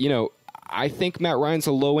 I think Matt Ryan's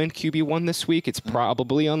a low-end QB1 this week. It's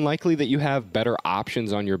probably unlikely that you have better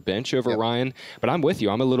options on your bench over Ryan. But I'm with you.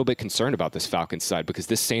 I'm a little bit concerned about this Falcons side because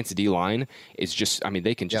this Saints D-line is just, I mean,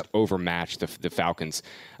 they can just overmatch the Falcons'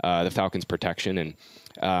 protection. And,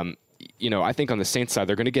 I think on the Saints side,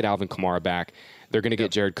 they're going to get Alvin Kamara back. They're going to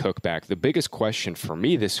get Jared Cook back. The biggest question for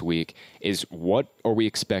me this week is what are we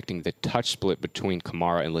expecting the touch split between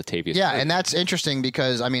Kamara and Latavius Murray? And that's interesting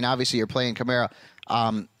because, I mean, obviously you're playing Kamara.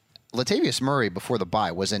 Latavius Murray before the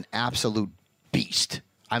bye was an absolute beast.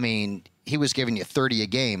 I mean, he was giving you 30 a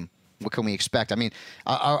game. What can we expect? I mean,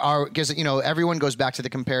 because everyone goes back to the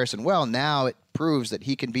comparison. Well, now it proves that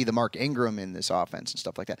he can be the Mark Ingram in this offense and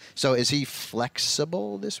stuff like that. So, is he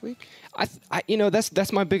flexible this week?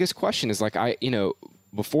 That's my biggest question. Is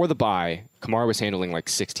before the bye, Kamara was handling like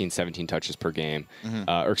 16, 17 touches per game,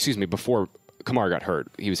 before Kamara got hurt,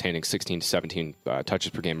 he was handling 16 to 17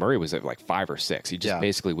 touches per game. Murray was at like 5 or 6. He just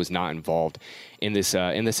basically was not involved in this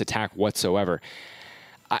attack whatsoever.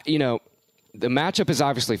 The matchup is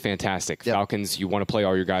obviously fantastic. Falcons, you want to play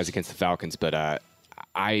all your guys against the Falcons, but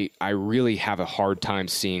I really have a hard time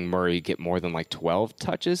seeing Murray get more than like 12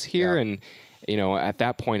 touches here. And at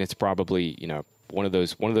that point, it's probably one of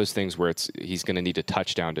those things where he's going to need a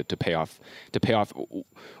touchdown to pay off.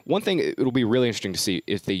 One thing it'll be really interesting to see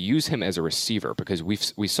if they use him as a receiver, because we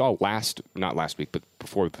saw not last week, but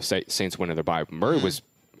before the Saints went in their bye, Murray was,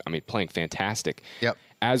 playing fantastic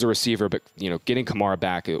as a receiver. But getting Kamara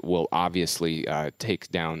back, it will obviously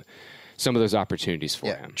take down some of those opportunities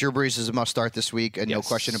for him. Drew Brees is a must-start this week, and no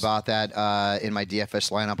question about that. In my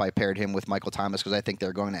DFS lineup, I paired him with Michael Thomas because I think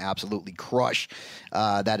they're going to absolutely crush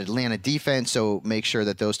that Atlanta defense, so make sure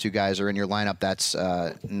that those two guys are in your lineup. That's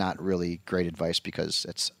not really great advice because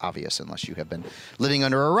it's obvious unless you have been living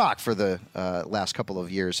under a rock for the last couple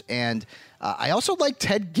of years. And I also like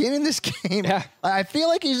Ted Ginn in this game. Yeah. I feel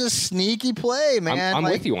like he's a sneaky play, man. I'm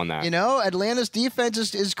with you on that. Atlanta's defense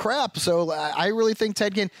is crap. So I really think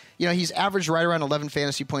Ted Ginn, he's averaged right around 11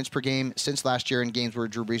 fantasy points per game since last year in games where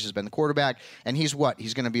Drew Brees has been the quarterback. And he's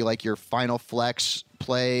He's going to be like your final flex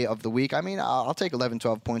play of the week. I mean, I'll take 11,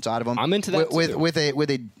 12 points out of him. I'm into that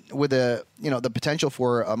with the potential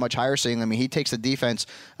for a much higher ceiling. I mean, he takes the defense,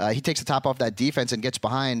 he takes the top off that defense and gets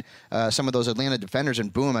behind some of those Atlanta defenders,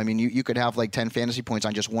 and boom, I mean, you could have like 10 fantasy points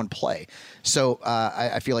on just one play. So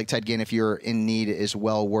I feel like Ted Ginn, if you're in need, is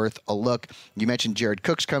well worth a look. You mentioned Jared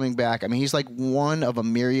Cook's coming back. I mean, he's like one of a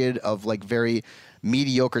myriad of like very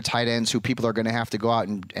mediocre tight ends who people are going to have to go out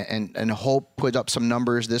and hope put up some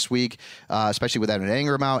numbers this week, especially with Evan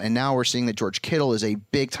Engram out. And now we're seeing that George Kittle is a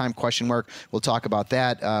big-time question mark. We'll talk about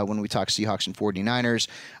that when we talk Seahawks and 49ers.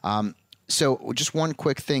 So just one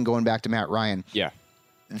quick thing going back to Matt Ryan. Yeah.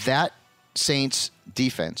 That Saints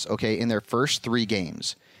defense, okay, in their first 3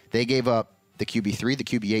 games, they gave up the QB3, the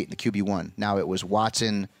QB8, and the QB1. Now it was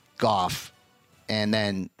Watson, Goff, and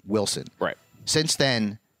then Wilson. Right. Since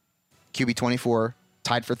then, QB24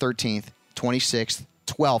 tied for 13th, 26th,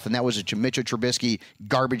 12th, and that was a Mitchell Trubisky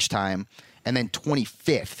garbage time, and then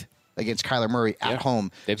 25th against Kyler Murray at home.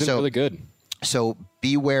 They've been really good. So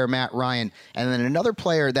beware Matt Ryan. And then another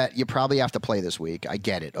player that you probably have to play this week, I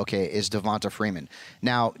get it, okay, is Devonta Freeman.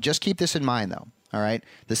 Now, just keep this in mind, though, all right?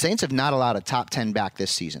 The Saints have not allowed a top 10 back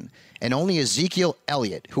this season, and only Ezekiel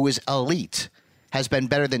Elliott, who is elite, has been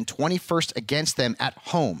better than 21st against them at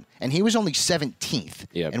home. And he was only 17th.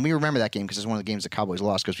 Yep. And we remember that game because it's one of the games the Cowboys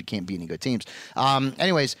lost because we can't beat any good teams.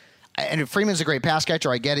 Anyways, and Freeman's a great pass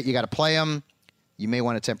catcher. I get it. You got to play him. You may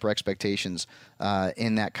want to temper expectations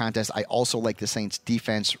in that contest. I also like the Saints'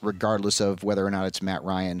 defense, regardless of whether or not it's Matt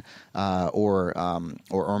Ryan or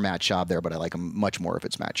Matt Schaub there, but I like him much more if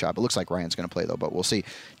it's Matt Schaub. It looks like Ryan's going to play, though, but we'll see.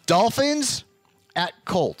 Dolphins at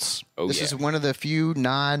Colts. This is one of the few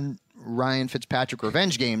non-Ryan Fitzpatrick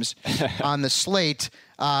revenge games on the slate.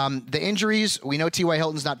 The injuries, we know T.Y.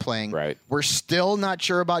 Hilton's not playing. Right. We're still not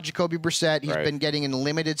sure about Jacoby Brissett. He's been getting in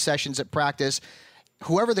limited sessions at practice.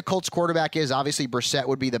 Whoever the Colts quarterback is, obviously Brissett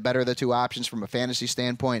would be the better of the 2 options from a fantasy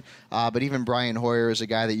standpoint. But even Brian Hoyer is a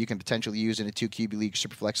guy that you can potentially use in a 2 QB league,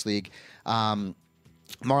 Superflex league.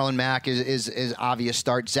 Marlon Mack is obvious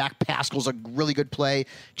start. Zach Pascal's a really good play.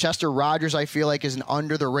 Chester Rogers, I feel like, is an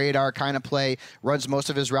under-the-radar kind of play. Runs most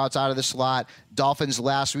of his routes out of the slot. Dolphins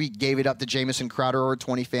last week gave it up to Jamison Crowder over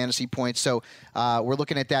 20 fantasy points. So we're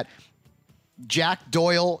looking at that. Jack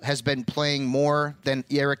Doyle has been playing more than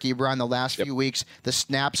Eric Ebron the last few weeks. The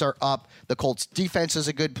snaps are up. The Colts defense is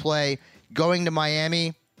a good play. Going to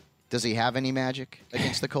Miami, does he have any magic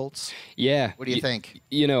against the Colts? Yeah. What do you think?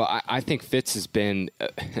 You know, I think Fitz has been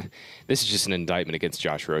this is just an indictment against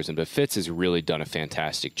Josh Rosen, but Fitz has really done a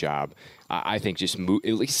fantastic job. I think just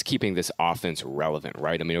at least keeping this offense relevant,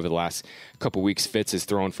 right? I mean, over the last couple weeks, Fitz has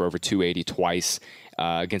thrown for over 280 twice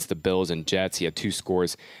against the Bills and Jets. He had 2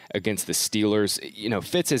 scores against the Steelers. You know,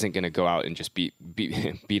 Fitz isn't going to go out and just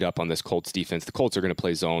beat up on this Colts defense. The Colts are going to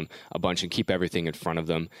play zone a bunch and keep everything in front of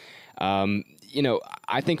them. You know,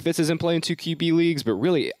 I think Fitz isn't playing 2 QB leagues, but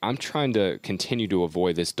really, I'm trying to continue to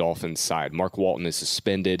avoid this Dolphins side. Mark Walton is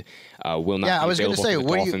suspended. Will not. Yeah, I was going to say,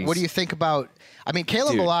 what do you think about? I mean,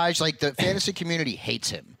 Caleb Ballage, like the fantasy community hates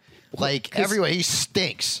him. Like everywhere, he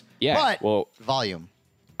stinks. Yeah. But volume.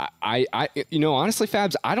 I you know, honestly,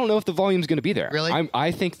 Fabs, I don't know if the volume's going to be there. Really?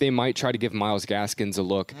 I think they might try to give Myles Gaskins a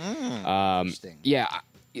look. Interesting. Yeah.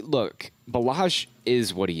 Look, Ballage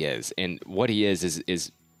is what he is, and what he is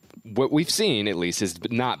what we've seen, at least, has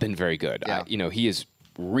not been very good. Yeah. You know, he has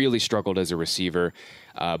really struggled as a receiver,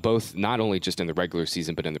 both not only just in the regular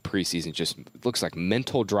season, but in the preseason. Just looks like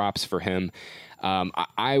mental drops for him.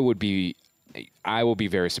 I will be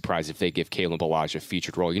very surprised if they give Kalen Ballage a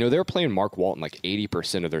featured role. You know, they're playing Mark Walton like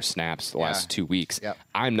 80% of their snaps the last 2 weeks. Yep.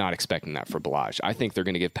 I'm not expecting that for Ballage. I think they're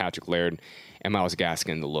going to give Patrick Laird and Myles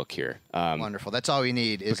Gaskin the look here. Wonderful. That's all we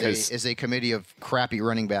need is a committee of crappy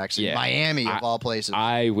running backs in Miami, of all places.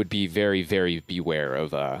 I would be very, very beware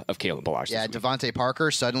of Kalen Ballage. Yeah, Devontae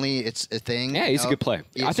Parker, suddenly it's a thing. Yeah, he's a good play.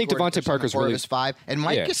 I think Devontae Parker's really... 5. And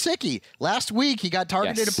Mike Gesicki, last week he got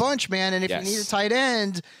targeted a bunch, man, and if you need a tight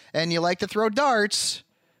end and you like to throw darts...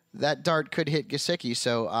 that dart could hit Gesicki,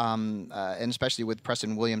 so and especially with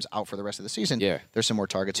Preston Williams out for the rest of the season, there's some more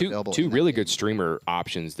targets available. Two really good streamer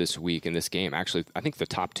options this week in this game. Actually, I think the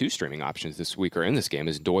top 2 streaming options this week are in this game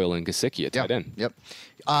is Doyle and Gesicki at tight end. Yep.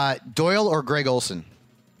 Doyle or Greg Olsen?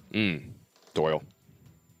 Doyle.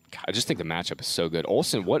 God, I just think the matchup is so good.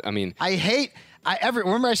 Olsen, remember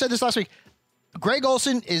I said this last week. Greg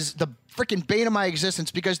Olsen is the freaking bane of my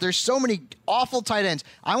existence because there's so many awful tight ends.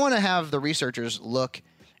 I want to have the researchers look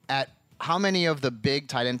at how many of the big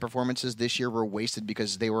tight end performances this year were wasted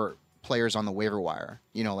because they were players on the waiver wire.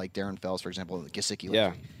 You know, like Darren Fells, for example, Gesicki.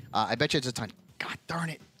 Yeah. I bet you it's a ton. God darn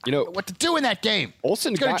it. You know, I don't know what to do in that game.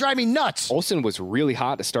 Olsen, it's going to drive me nuts. Olsen was really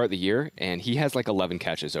hot to start the year, and he has like 11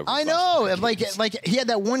 catches over. I know, like he had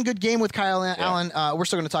that one good game with Kyle Allen. We're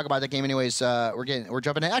still going to talk about that game anyways. We're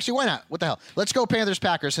jumping in. Actually, why not? What the hell? Let's go Panthers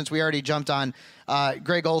Packers since we already jumped on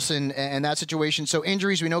Greg Olsen and that situation. So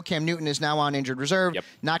injuries, we know Cam Newton is now on injured reserve. Yep.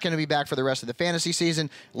 Not going to be back for the rest of the fantasy season.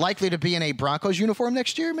 Likely to be in a Broncos uniform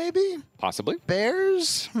next year, maybe. Possibly.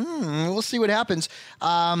 Bears. We'll see what happens.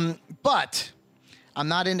 But I'm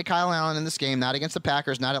not into Kyle Allen in this game, not against the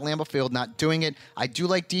Packers, not at Lambeau Field, not doing it. I do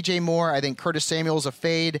like DJ Moore. I think Curtis Samuel's a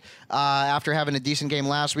fade after having a decent game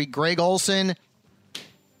last week. Greg Olsen,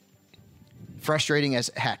 frustrating as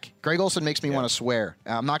heck. Greg Olsen makes me want to swear.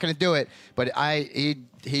 I'm not going to do it, but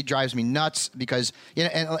he drives me nuts because,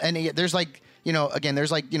 there's like, again,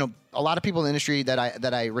 there's like, a lot of people in the industry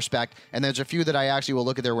that I respect, and there's a few that I actually will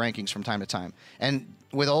look at their rankings from time to time. And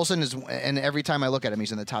with Olsen, and every time I look at him,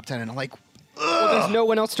 he's in the top 10, and I'm like, well, there's no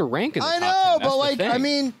one else to rank in the top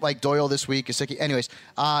 10. But like Doyle this week, Gesicki. Anyways,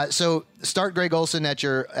 so start Greg Olsen at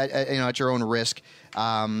your own risk.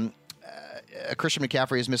 Christian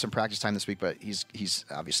McCaffrey is missing practice time this week, but he's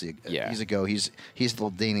obviously he's a go. He's the little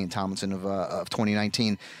Damian Tomlinson of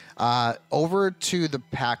 2019. Over to the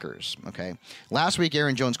Packers. Okay, last week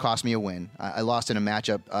Aaron Jones cost me a win. I lost in a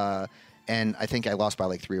matchup, and I think I lost by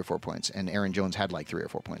like 3 or 4 points. And Aaron Jones had like 3 or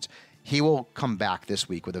 4 points. He will come back this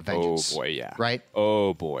week with a vengeance. Oh, boy, yeah. Right?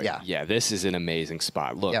 Oh, boy. Yeah. This is an amazing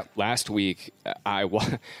spot. Look, last week,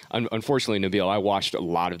 unfortunately, Nabil, I watched a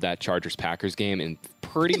lot of that Chargers-Packers game, and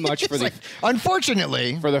pretty much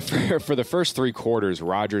unfortunately. For the first 3 quarters,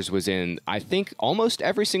 Rodgers was in, I think, almost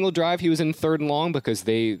every single drive he was in 3rd and long because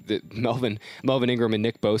Melvin Ingram and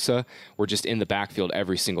Nick Bosa were just in the backfield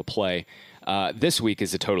every single play. This week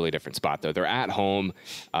is a totally different spot, though. They're at home.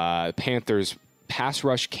 Panthers pass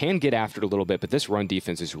rush can get after it a little bit, but this run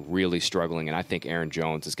defense is really struggling, and I think Aaron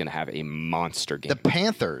Jones is going to have a monster game. The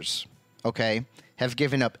Panthers, have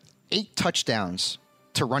given up 8 touchdowns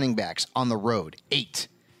to running backs on the road. 8.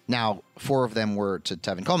 Now, 4 of them were to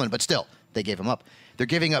Tevin Coleman, but still, they gave them up. They're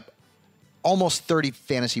giving up almost 30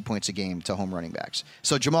 fantasy points a game to home running backs.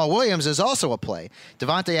 So Jamal Williams is also a play.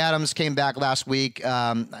 Devontae Adams came back last week. He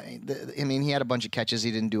had a bunch of catches. He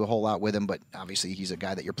didn't do a whole lot with him, but obviously he's a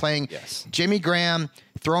guy that you're playing. Yes. Jimmy Graham,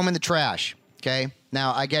 throw him in the trash. Okay?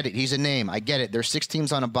 Now, I get it. He's a name. I get it. There's 6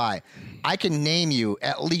 teams on a bye. I can name you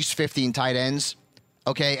at least 15 tight ends,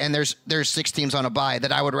 okay? And there's 6 teams on a bye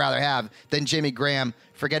that I would rather have than Jimmy Graham.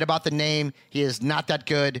 Forget about the name. He is not that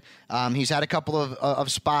good. He's had a couple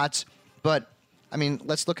of spots. But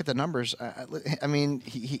let's look at the numbers.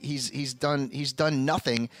 He's done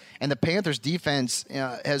nothing, and the Panthers defense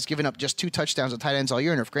has given up just 2 touchdowns to tight ends all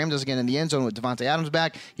year. And if Graham doesn't get in the end zone with Devontae Adams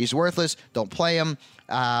back, he's worthless. Don't play him.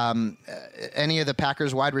 Any of the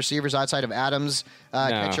Packers wide receivers outside of Adams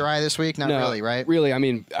catch your eye this week? Not really, right? Really,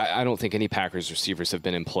 I don't think any Packers receivers have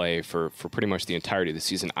been in play for pretty much the entirety of the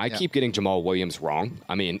season. I keep getting Jamal Williams wrong.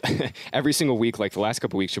 Every single week, like the last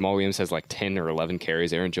couple of weeks, Jamal Williams has like 10 or 11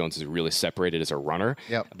 carries. Aaron Jones is really separated as a runner.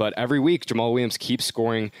 Yep. But every week, Jamal Williams keeps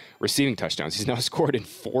scoring receiving touchdowns. He's now scored in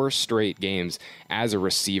 4 straight games as a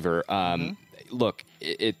receiver. Look,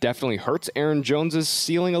 it definitely hurts Aaron Jones's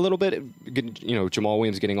ceiling a little bit. Jamal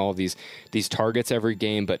Williams getting all of these targets every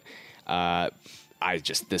game, but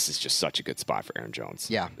this is just such a good spot for Aaron Jones.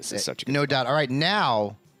 Yeah, this is such a good no spot. doubt. All right,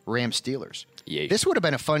 now Rams Steelers. Yeah. This would have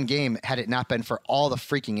been a fun game had it not been for all the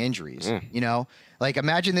freaking injuries. Like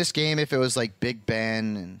imagine this game if it was like Big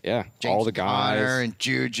Ben and James all the guys Conner and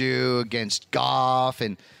Juju against Goff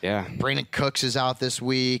and Brandon Cooks is out this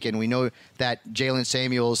week, and we know that Jalen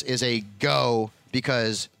Samuels is a go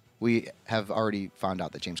because we have already found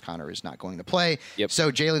out that James Conner is not going to play. Yep.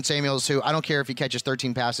 So Jalen Samuels, who I don't care if he catches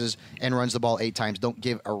 13 passes and runs the ball 8 times, don't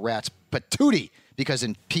give a rat's patootie, because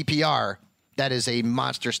in PPR that is a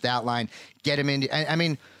monster stat line. Get him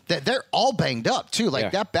in. They're all banged up, too.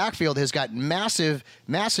 That backfield has got massive,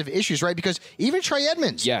 massive issues, right? Because even Trey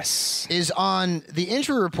Edmonds is on the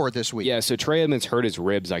injury report this week. Yeah, so Trey Edmonds hurt his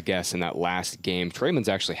ribs, I guess, in that last game. Trey Edmonds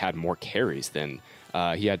actually had more carries than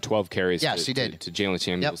he had 12 carries he did. To Jalen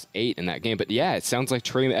Samuels' 8 in that game. But, it sounds like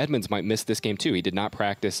Trey Edmonds might miss this game, too. He did not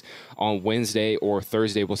practice on Wednesday or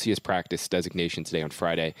Thursday. We'll see his practice designation today on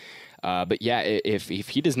Friday. If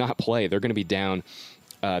he does not play, they're going to be down.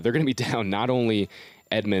 They're going to be down not only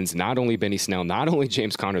Edmonds, not only Benny Snell, not only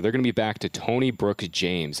James Conner. They're going to be back to Tony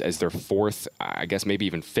Brooks-James as their 4th, I guess maybe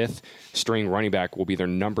even 5th string running back will be their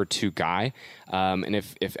number 2 guy. And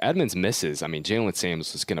if Edmonds misses, Jalen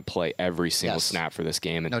Samuels is going to play every single snap for this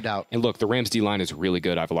game. No doubt. And look, the Rams D-line is really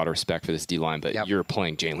good. I have a lot of respect for this D-line, but you're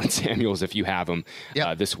playing Jalen Samuels if you have him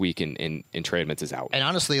this week, and Trey Edmonds is out. And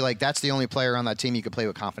honestly, that's the only player on that team you could play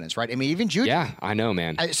with confidence, right? Even Juju. Yeah, I know,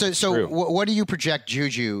 man. So what do you project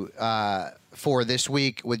Juju for this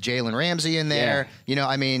week with Jalen Ramsey in there?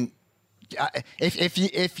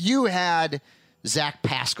 If you had Zach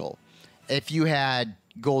Pascal, if you had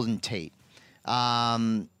Golden Tate,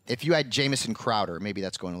 if you had Jamison Crowder, maybe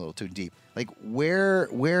that's going a little too deep. Like,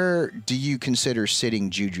 where do you consider sitting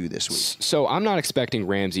Juju this week? So I'm not expecting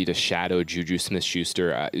Ramsey to shadow Juju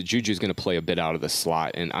Smith-Schuster. Juju's going to play a bit out of the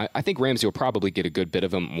slot, and I think Ramsey will probably get a good bit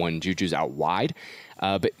of him when Juju's out wide.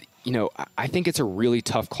 But, I think it's a really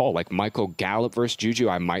tough call. Like Michael Gallup versus Juju,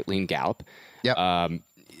 I might lean Gallup. Yep.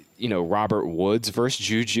 Robert Woods versus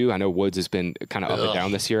Juju. I know Woods has been kind of up and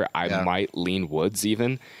down this year. I might lean Woods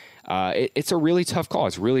even. It's a really tough call.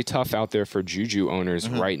 It's really tough out there for Juju owners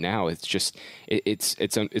right now. It's just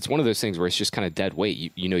it's one of those things where it's just kind of dead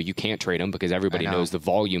weight. You can't trade him because everybody knows the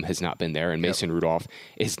volume has not been there, and Mason Rudolph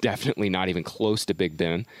is definitely not even close to Big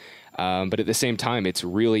Ben. But at the same time, it's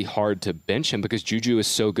really hard to bench him because Juju is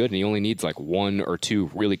so good, and he only needs like 1 or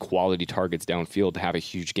 2 really quality targets downfield to have a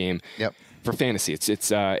huge game. Yep. For fantasy, it's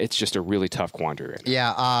just a really tough quandary right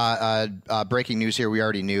now. Yeah, breaking news here. We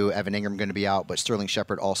already knew Evan Ingram going to be out, but Sterling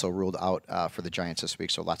Shepard also ruled out for the Giants this week,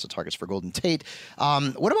 so lots of targets for Golden Tate.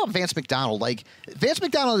 What about Vance McDonald? Like, Vance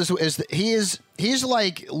McDonald he's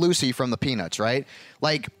like Lucy from the Peanuts, right?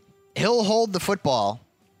 Like, he'll hold the football,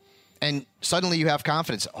 and suddenly you have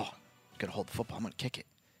confidence. Oh, I'm going to hold the football. I'm going to kick it.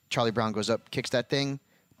 Charlie Brown goes up, kicks that thing,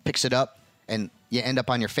 picks it up, and you end up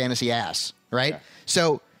on your fantasy ass, right? Yeah.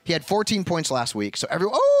 So he had 14 points last week. So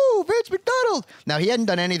everyone, Vance McDonald. Now, he hadn't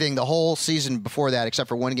done anything the whole season before that except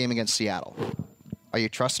for one game against Seattle. Are you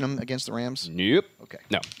trusting him against the Rams? Nope. Okay.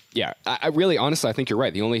 No. Yeah. I really, honestly, I think you're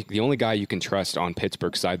right. The only guy you can trust on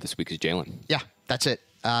Pittsburgh's side this week is Jalen. Yeah, that's it.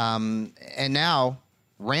 And now,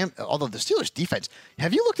 although the Steelers' defense,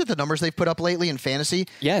 have you looked at the numbers they've put up lately in fantasy?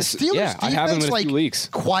 Yes. The Steelers' defense, I have them in a few leagues.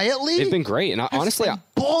 Quietly, they've been great. And honestly,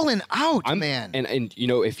 balling out, man. And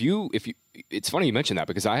if you, it's funny you mentioned that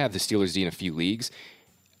because I have the Steelers D in a few leagues.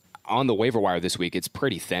 On the waiver wire this week, it's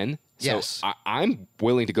pretty thin. So yes. I'm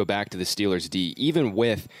willing to go back to the Steelers D, even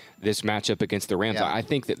with this matchup against the Rams. Yeah. I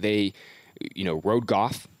think that they, rode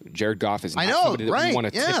Goff. Jared Goff is not somebody that we want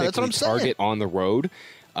to that's what typically I'm saying. target on the road.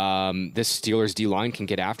 This Steelers D line can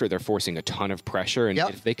get after. They're forcing a ton of pressure, and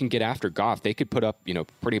if they can get after Goff, they could put up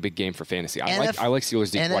pretty big game for fantasy. I like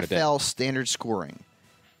Steelers D quite a bit. NFL standard scoring.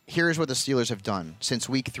 Here's what the Steelers have done since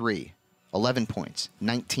week 3: 11 points,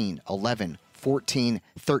 19, 11, 14,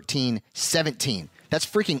 13, 17. That's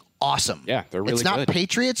freaking awesome. Yeah, they're really good. It's not good.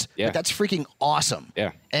 Patriots, but that's freaking awesome.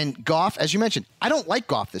 Yeah. And Goff, as you mentioned, I don't like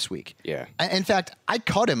Goff this week. Yeah. In fact, I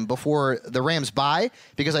cut him before the Rams bye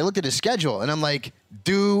because I looked at his schedule and I'm like,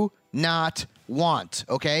 do not want,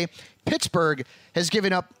 okay? Pittsburgh has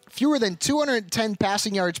given up fewer than 210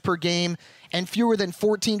 passing yards per game and fewer than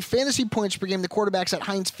 14 fantasy points per game to quarterbacks at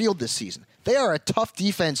Heinz Field this season. They are a tough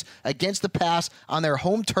defense against the pass on their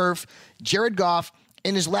home turf. Jared Goff,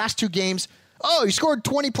 in his last 2 games, he scored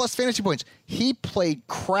 20-plus fantasy points. He played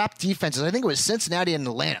crap defenses. I think it was Cincinnati and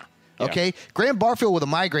Atlanta. Okay? Yeah. Graham Barfield with a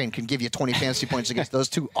migraine can give you 20 fantasy points against those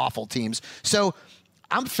 2 awful teams. So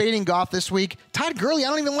I'm fading Goff this week. Todd Gurley, I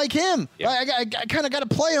don't even like him. Yeah. I kind of got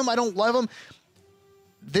to play him. I don't love him.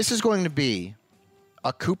 This is going to be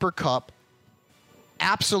a Cooper Kupp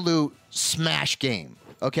absolute smash game.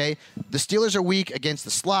 Okay? The Steelers are weak against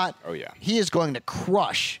the slot. Oh, yeah. He is going to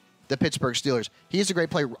crush the Pittsburgh Steelers. He's a great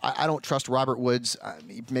player. I don't trust Robert Woods.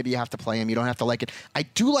 Maybe you have to play him. You don't have to like it. I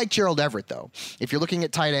do like Gerald Everett, though. If you're looking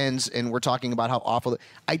at tight ends and we're talking about how awful,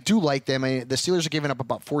 I do like them. The Steelers are giving up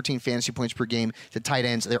about 14 fantasy points per game to tight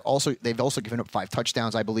ends. They've also given up 5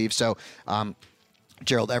 touchdowns, I believe. So,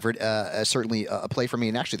 Gerald Everett certainly a play for me,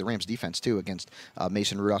 and actually the Rams defense too against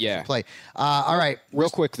Mason Rudolph. Yeah. Play. All right, real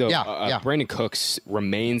quick though. Yeah. Brandon Cooks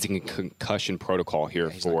remains in concussion protocol here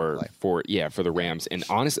for the Rams, and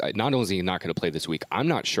honestly, not only is he not going to play this week, I'm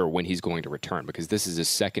not sure when he's going to return because this is his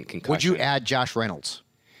second concussion. Would you add Josh Reynolds?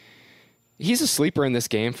 He's a sleeper in this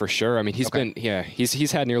game for sure. I mean,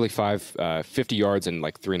 he's had nearly 50 yards and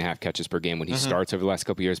like 3.5 catches per game when he starts over the last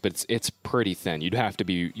couple of years, but it's pretty thin. You'd have to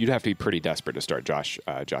be pretty desperate to start Josh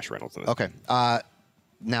Reynolds in this. Okay.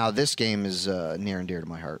 Now this game is near and dear to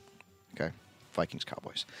my heart. Okay, Vikings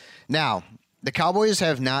Cowboys. Now the Cowboys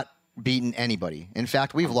have not beaten anybody. In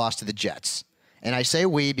fact, we've lost to the Jets, and I say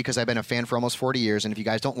we because I've been a fan for almost 40 years. And if you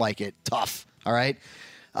guys don't like it, tough. All right.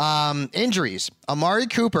 Injuries. Amari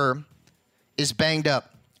Cooper is banged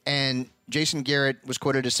up, and Jason Garrett was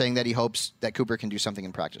quoted as saying that he hopes that Cooper can do something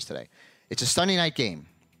in practice today. It's a Sunday night game,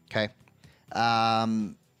 okay?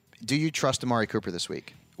 Do you trust Amari Cooper this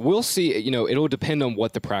week? We'll see. It'll depend on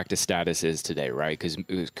what the practice status is today, right? Because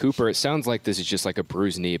Cooper, it sounds like this is just like a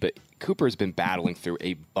bruised knee, but Cooper's been battling through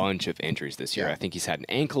a bunch of injuries this year. I think he's had an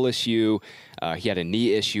ankle issue. He had a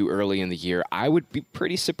knee issue early in the year. I would be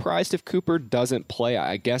pretty surprised if Cooper doesn't play.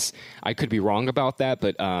 I guess I could be wrong about that,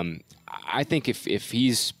 but I think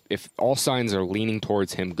if all signs are leaning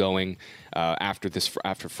towards him going after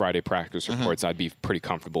Friday practice reports, I'd be pretty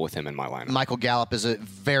comfortable with him in my lineup. Michael Gallup is a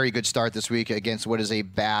very good start this week against what is a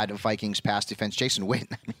bad Vikings pass defense. Jason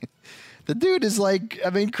Witten, the dude is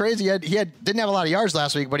crazy. He didn't have a lot of yards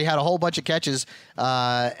last week, but he had a whole bunch of catches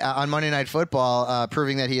on Monday Night Football,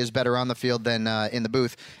 proving that he is better on the field than in the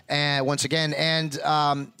booth. And once again,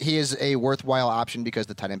 he is a worthwhile option because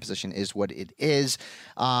the tight end position is what it is.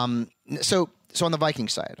 So on the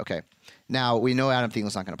Vikings side, okay. Now we know Adam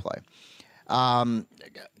Thielen's not going to play.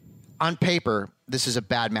 On paper, this is a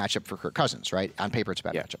bad matchup for Kirk Cousins, right? On paper, it's a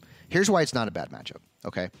bad matchup. Here's why it's not a bad matchup.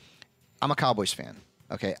 Okay, I'm a Cowboys fan.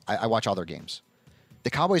 Okay, I watch all their games. The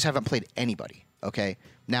Cowboys haven't played anybody, okay?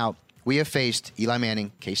 Now, we have faced Eli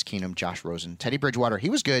Manning, Case Keenum, Josh Rosen, Teddy Bridgewater. He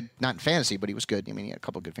was good, not in fantasy, but he was good. I mean, he had a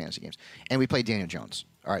couple of good fantasy games. And we played Daniel Jones,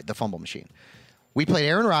 all right, the fumble machine. We played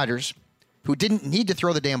Aaron Rodgers, who didn't need to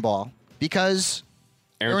throw the damn ball because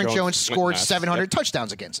Aaron Jones scored 700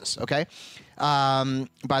 touchdowns against us, okay?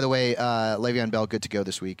 By the way, Le'Veon Bell, good to go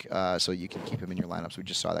this week, so you can keep him in your lineups. We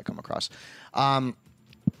just saw that come across.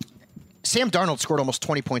 Sam Darnold scored almost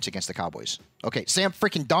 20 points against the Cowboys. Okay, Sam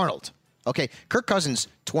freaking Darnold. Okay, Kirk Cousins,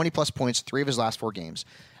 20-plus points, 3 of his last 4 games.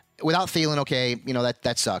 Without Thielen, okay,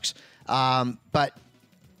 that sucks. But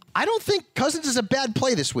I don't think Cousins is a bad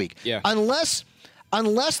play this week. Yeah.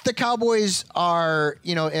 Unless the Cowboys are,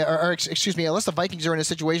 unless the Vikings are in a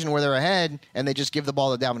situation where they're ahead and they just give the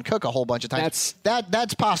ball to Dalvin Cook a whole bunch of times.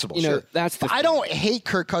 That's possible. Sure. I don't hate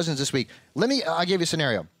Kirk Cousins this week. I'll give you a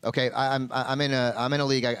scenario. Okay, I'm in a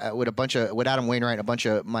league with Adam Wainwright and a bunch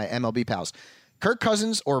of my MLB pals. Kirk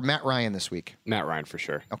Cousins or Matt Ryan this week? Matt Ryan for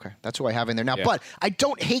sure. Okay, that's who I have in there now. Yeah. But I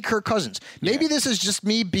don't hate Kirk Cousins. Maybe this is just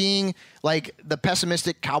me being like the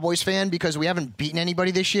pessimistic Cowboys fan because we haven't beaten anybody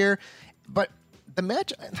this year. But the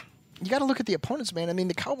match, you got to look at the opponents, man. I mean,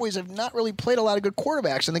 the Cowboys have not really played a lot of good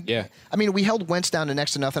quarterbacks. I mean, we held Wentz down to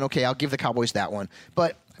next to nothing. Okay, I'll give the Cowboys that one.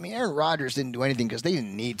 But, I mean, Aaron Rodgers didn't do anything because they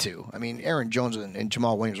didn't need to. I mean, Aaron Jones and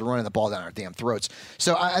Jamal Williams were running the ball down our damn throats.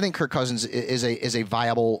 So I think Kirk Cousins is a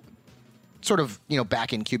viable sort of,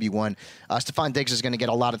 back in QB1. Stephon Diggs is going to get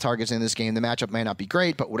a lot of targets in this game. The matchup may not be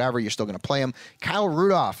great, but whatever, you're still going to play him. Kyle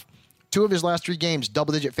Rudolph. 2 of his last 3 games,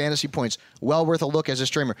 double-digit fantasy points. Well worth a look as a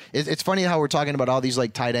streamer. It's funny how we're talking about all these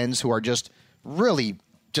tight ends who are just really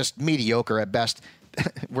just mediocre at best.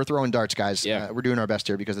 We're throwing darts, guys. Yeah. We're doing our best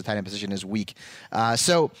here because the tight end position is weak.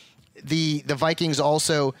 So the Vikings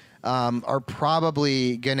also are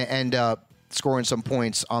probably going to end up scoring some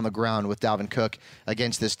points on the ground with Dalvin Cook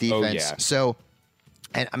against this defense. Oh, yeah. So,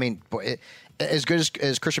 and I mean, as good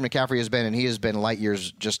as Christian McCaffrey has been, and he has been light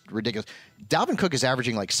years just ridiculous, Dalvin Cook is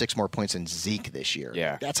averaging 6 more points than Zeke this year.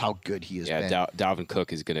 Yeah. That's how good he has been. Yeah, Dalvin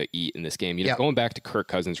Cook is going to eat in this game. Going back to Kirk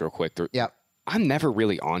Cousins real quick, I'm never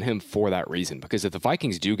really on him for that reason because if the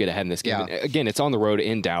Vikings do get ahead in this game, again, it's on the road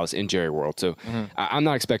in Dallas, in Jerry World, so I'm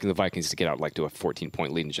not expecting the Vikings to get out to a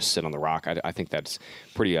 14-point lead and just sit on the rock. I think that's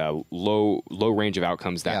pretty low range of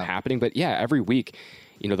outcomes happening. But, every week –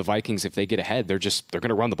 the Vikings, if they get ahead, they're going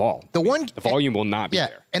to run the ball. The volume will not be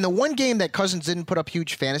there. And the one game that Cousins didn't put up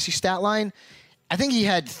huge fantasy stat line, I think he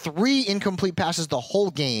had 3 incomplete passes the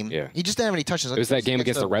whole game. Yeah. He just didn't have any touches. It was that game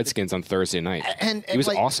against the Redskins on Thursday night. And he was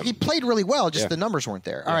awesome. He played really well, just the numbers weren't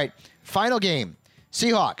there. All right, final game.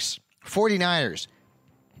 Seahawks, 49ers.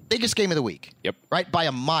 Biggest game of the week. Yep. Right? By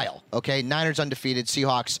a mile. Okay? Niners undefeated.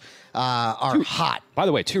 Seahawks are hot. By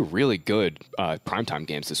the way, 2 really good primetime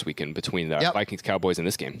games this weekend between the Vikings, Cowboys, and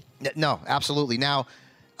this game. No, absolutely. Now,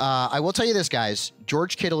 I will tell you this, guys.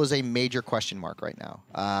 George Kittle is a major question mark right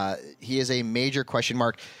now. He is a major question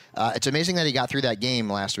mark. It's amazing that he got through that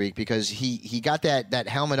game last week because he got that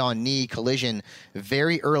helmet-on knee collision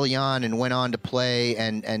very early on and went on to play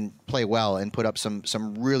and play well and put up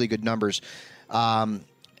some really good numbers.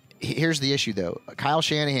 Here's the issue, though. Kyle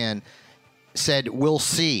Shanahan said, we'll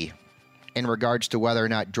see in regards to whether or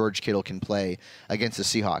not George Kittle can play against the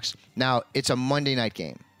Seahawks. Now, it's a Monday night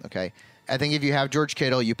game, okay? I think if you have George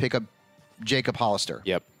Kittle, you pick up Jacob Hollister.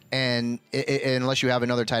 Yep. And unless you have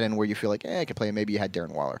another tight end where you feel like, I can play him, maybe you had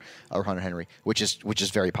Darren Waller or Hunter Henry, which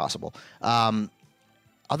is very possible.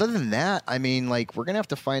 Other than that, I mean, we're going to have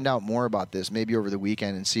to find out more about this maybe over the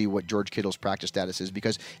weekend and see what George Kittle's practice status is.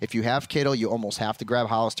 Because if you have Kittle, you almost have to grab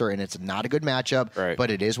Hollister, and it's not a good matchup. Right. But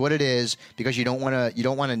it is what it is because you don't want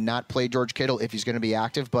to not play George Kittle if he's going to be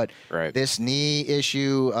active. But this knee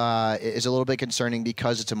issue is a little bit concerning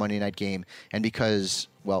because it's a Monday night game and because,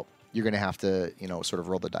 you're going to have to, sort of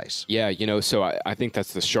roll the dice. Yeah, so I think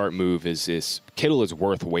that's the sharp move is Kittle is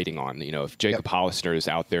worth waiting on. If Jacob Hollister is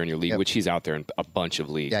out there in your league, which he's out there in a bunch of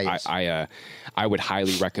leagues, I would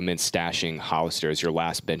highly recommend stashing Hollister as your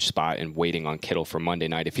last bench spot and waiting on Kittle for Monday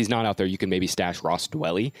night. If he's not out there, you can maybe stash Ross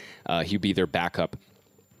Dwelley. He'd be their backup.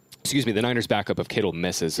 The Niners' backup if Kittle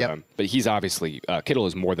misses. But he's obviously, Kittle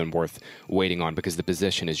is more than worth waiting on because the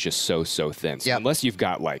position is just so thin. So unless you've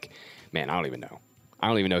got I don't even know. I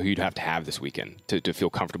don't even know who you'd have to have this weekend to feel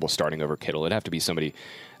comfortable starting over Kittle. It'd have to be somebody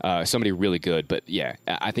really good. But yeah,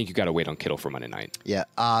 I think you got to wait on Kittle for Monday night. Yeah.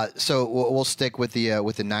 So we'll stick with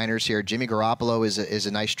the Niners here. Jimmy Garoppolo is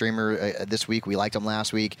a nice streamer this week. We liked him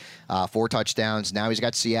last week. 4 touchdowns. Now he's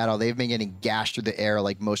got Seattle. They've been getting gashed through the air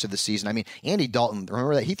like most of the season. I mean, Andy Dalton,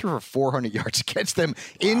 remember that he threw for 400 yards against them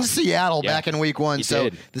in Seattle back in week 1. So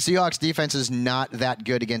the Seahawks defense is not that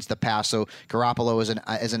good against the pass. So Garoppolo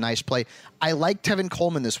is a nice play. I like Tevin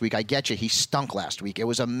Coleman this week. I get you. He stunk last week. It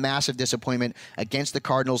was a massive disappointment against the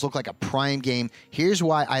Cardinals. Looked like a prime game. Here's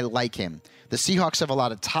why I like him. The Seahawks have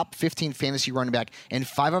allowed a top 15 fantasy running back in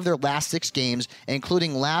 5 of their last 6 games,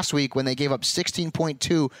 including last week when they gave up 16.2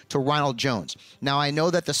 to Ronald Jones. Now, I know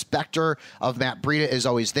that the specter of Matt Breida is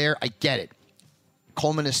always there. I get it.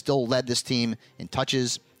 Coleman has still led this team in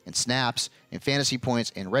touches, in snaps, in fantasy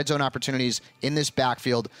points, in red zone opportunities in this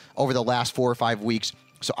backfield over the last 4 or 5 weeks.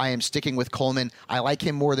 So I am sticking with Coleman. I like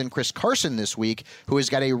him more than Chris Carson this week, who has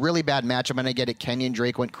got a really bad matchup. And I get it. Kenyon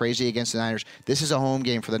Drake went crazy against the Niners. This is a home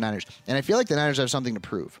game for the Niners. And I feel like the Niners have something to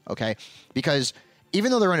prove, okay? Because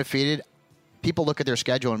even though they're undefeated, people look at their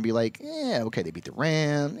schedule and be like, okay, they beat the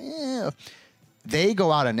Rams. They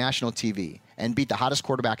go out on national TV and beat the hottest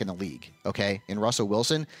quarterback in the league, okay, in Russell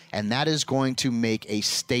Wilson. And that is going to make a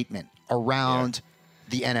statement around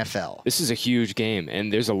the NFL. This is a huge game,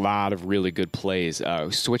 and there's a lot of really good plays.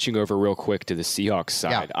 Switching over real quick to the Seahawks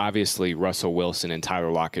side, obviously Russell Wilson and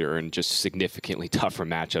Tyler Lockett are in just significantly tougher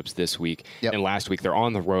matchups this week and last week. They're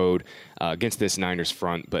on the road against this Niners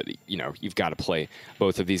front, but you've got to play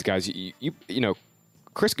both of these guys.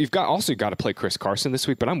 Chris, you've also got to play Chris Carson this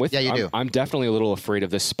week, but I'm with you. You do. I'm definitely a little afraid of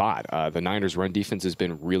this spot. The Niners' run defense has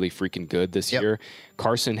been really freaking good this year.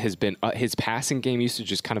 Carson has been his passing game usage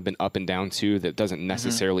has kind of been up and down too. That doesn't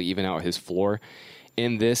necessarily even out his floor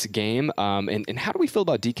in this game. And how do we feel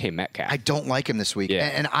about DK Metcalf? I don't like him this week,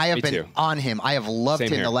 and I have been on him. I have loved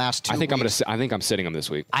him the last 2 weeks. I think I'm sitting him this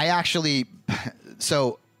week. I actually,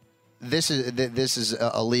 so this is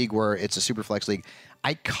a league where it's a super flex league.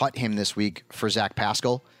 I cut him this week for Zach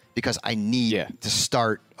Pascal because I need to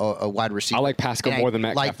start a wide receiver. I like Pascal more than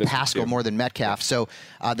Metcalf. So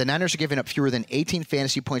the Niners are giving up fewer than 18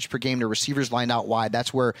 fantasy points per game to receivers lined out wide.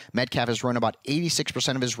 That's where Metcalf has run about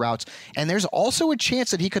 86% of his routes. And there's also a chance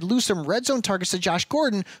that he could lose some red zone targets to Josh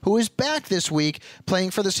Gordon, who is back this week playing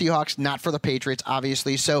for the Seahawks, not for the Patriots,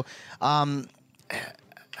 obviously. So I'm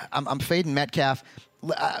fading Metcalf.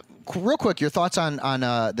 Real quick, your thoughts on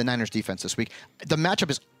the Niners defense this week. The matchup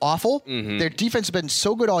is awful. Their defense has been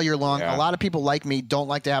so good all year long. A lot of people like me don't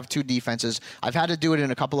like to have 2 defenses. I've had to do it in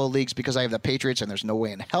a couple of leagues because I have the Patriots, and there's no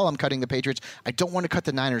way in hell I'm cutting the Patriots. I don't want to cut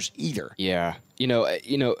the Niners either. Yeah.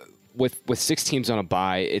 With 6 teams on a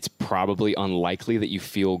bye, it's probably unlikely that you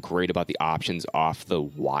feel great about the options off the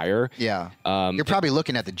wire. Yeah. You're probably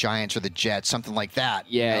looking at the Giants or the Jets, something like that.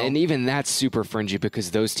 Yeah, and even that's super fringy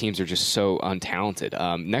because those teams are just so untalented.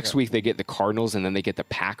 Next week, they get the Cardinals, and then they get the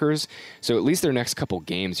Packers. So at least their next couple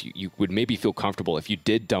games, you would maybe feel comfortable if you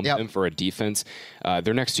did dump them for a defense.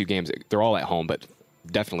 Their next 2 games, they're all at home, but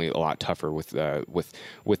definitely a lot tougher with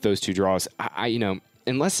those 2 draws.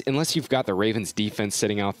 Unless you've got the Ravens defense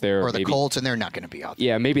sitting out there. Or the Colts, and they're not going to be out there.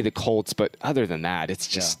 Yeah, maybe the Colts, but other than that, it's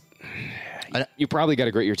just... You probably got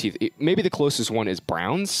to grit your teeth. Maybe the closest one is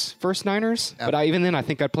Browns versus Niners, but even then, I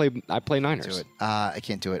think I'd play Niners. I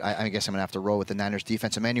can't do it. I guess I'm gonna have to roll with the Niners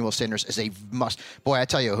defense. Emmanuel Sanders is a must. Boy, I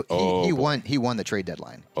tell you, he won. He won the trade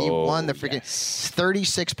deadline. He won the freaking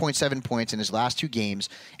 36.7 points in his last 2 games.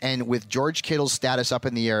 And with George Kittle's status up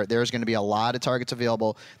in the air, there's going to be a lot of targets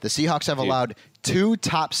available. The Seahawks have allowed 2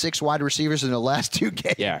 top 6 wide receivers in the last 2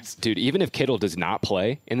 games. Yeah, dude. Even if Kittle does not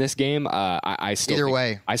play in this game, I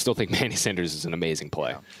still think Manny Sanders is an amazing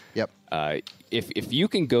play. Yep. If you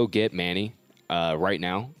can go get Manny right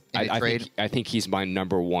now, I think he's my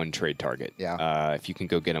number 1 trade target. Yeah. If you can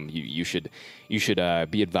go get him, you should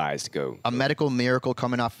be advised to go. A medical miracle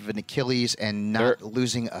coming off of an Achilles and not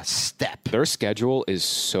losing a step. Their schedule is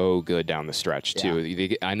so good down the stretch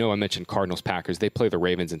too. I know I mentioned Cardinals, Packers. They play the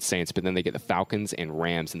Ravens and Saints, but then they get the Falcons and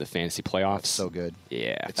Rams in the fantasy playoffs. That's so good.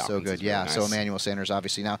 Yeah, it's so good. Yeah. Nice. So Emmanuel Sanders,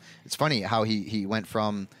 obviously, now it's funny how he went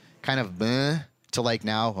from kind of to like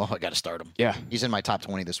now, I got to start him. Yeah. He's in my top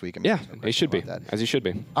 20 this week. He should be, as he should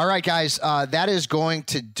be. All right, guys, that is going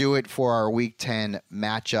to do it for our Week 10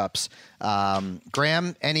 matchups.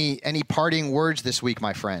 Graham, any parting words this week,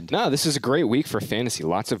 my friend? No, this is a great week for fantasy.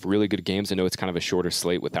 Lots of really good games. I know it's kind of a shorter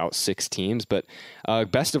slate without 6 teams, but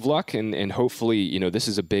best of luck, and hopefully, this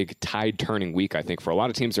is a big tide-turning week, I think, for a lot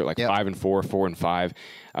of teams that are like 5-4,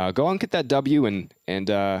 4-5. Go on and get that W, and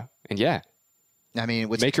yeah. I mean,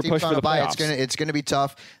 with make your push for the playoffs. It's going to be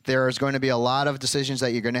tough. There's going to be a lot of decisions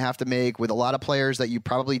that you're going to have to make with a lot of players that you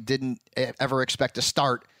probably didn't ever expect to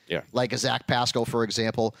start. Yeah. Like a Zach Pascal, for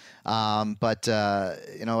example. But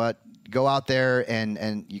you know what? Go out there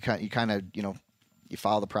and you kind of you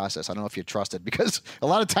follow the process. I don't know if you trust it because a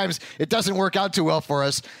lot of times it doesn't work out too well for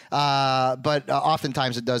us, but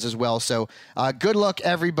oftentimes it does as well. So good luck,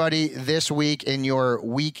 everybody, this week in your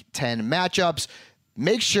Week 10 matchups.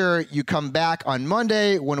 Make sure you come back on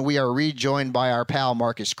Monday when we are rejoined by our pal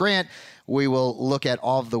Marcus Grant. We will look at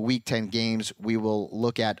all of the Week 10 games. We will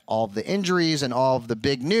look at all of the injuries and all of the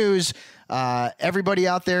big news. Everybody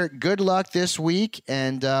out there, good luck this week,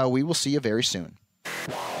 and we will see you very soon.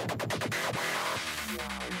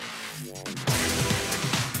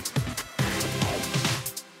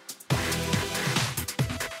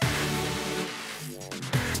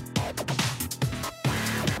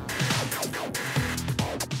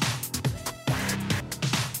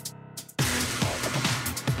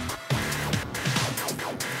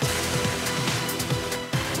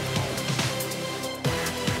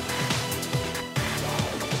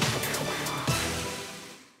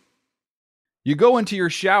 You go into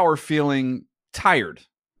your shower feeling tired,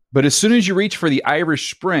 but as soon as you reach for the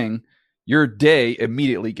Irish Spring, your day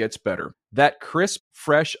immediately gets better. That crisp,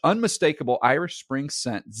 fresh, unmistakable Irish Spring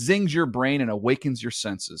scent zings your brain and awakens your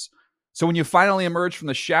senses. So when you finally emerge from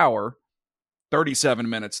the shower, 37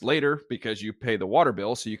 minutes later, because you pay the water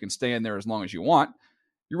bill so you can stay in there as long as you want,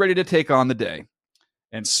 you're ready to take on the day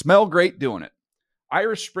and smell great doing it.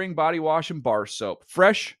 Irish Spring Body Wash and Bar Soap.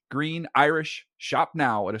 Fresh, green, Irish. Shop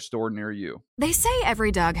now at a store near you. They say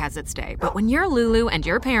every dog has its day, but when you're Lulu and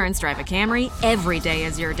your parents drive a Camry, every day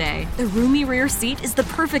is your day. The roomy rear seat is the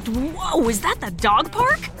perfect, whoa, is that the dog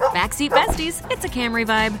park? Backseat besties, it's a Camry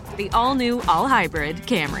vibe. The all-new, all-hybrid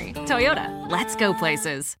Camry. Toyota, let's go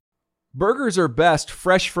places. Burgers are best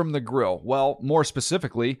fresh from the grill. Well, more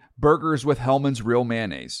specifically, burgers with Hellmann's Real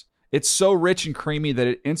Mayonnaise. It's so rich and creamy that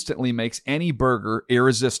it instantly makes any burger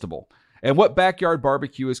irresistible. And what backyard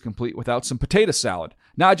barbecue is complete without some potato salad?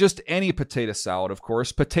 Not just any potato salad, of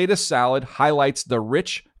course. Potato salad highlights the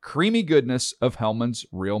rich, creamy goodness of Hellmann's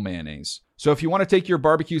Real Mayonnaise. So if you want to take your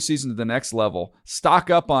barbecue season to the next level, stock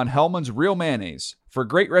up on Hellmann's Real Mayonnaise. For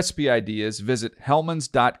great recipe ideas, visit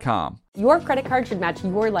hellmanns.com. Your credit card should match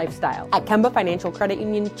your lifestyle. At Kemba Financial Credit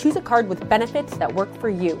Union, choose a card with benefits that work for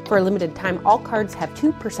you. For a limited time, all cards have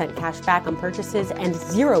 2% cash back on purchases and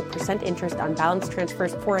 0% interest on balance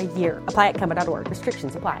transfers for a year. Apply at Kemba.org.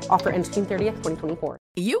 Restrictions apply. Offer ends June 30th, 2024.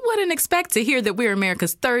 You wouldn't expect to hear that we're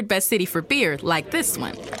America's third best city for beer like this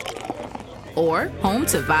one. Or home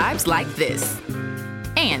to vibes like this.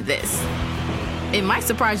 And this. It might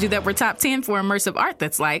surprise you that we're top 10 for immersive art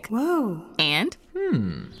that's like, whoa. And,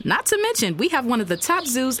 not to mention, we have one of the top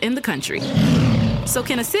zoos in the country. So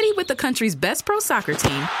can a city with the country's best pro soccer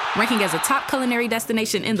team, ranking as a top culinary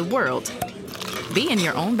destination in the world, be in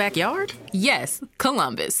your own backyard? Yes,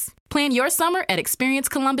 Columbus. Plan your summer at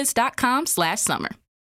experiencecolumbus.com/summer.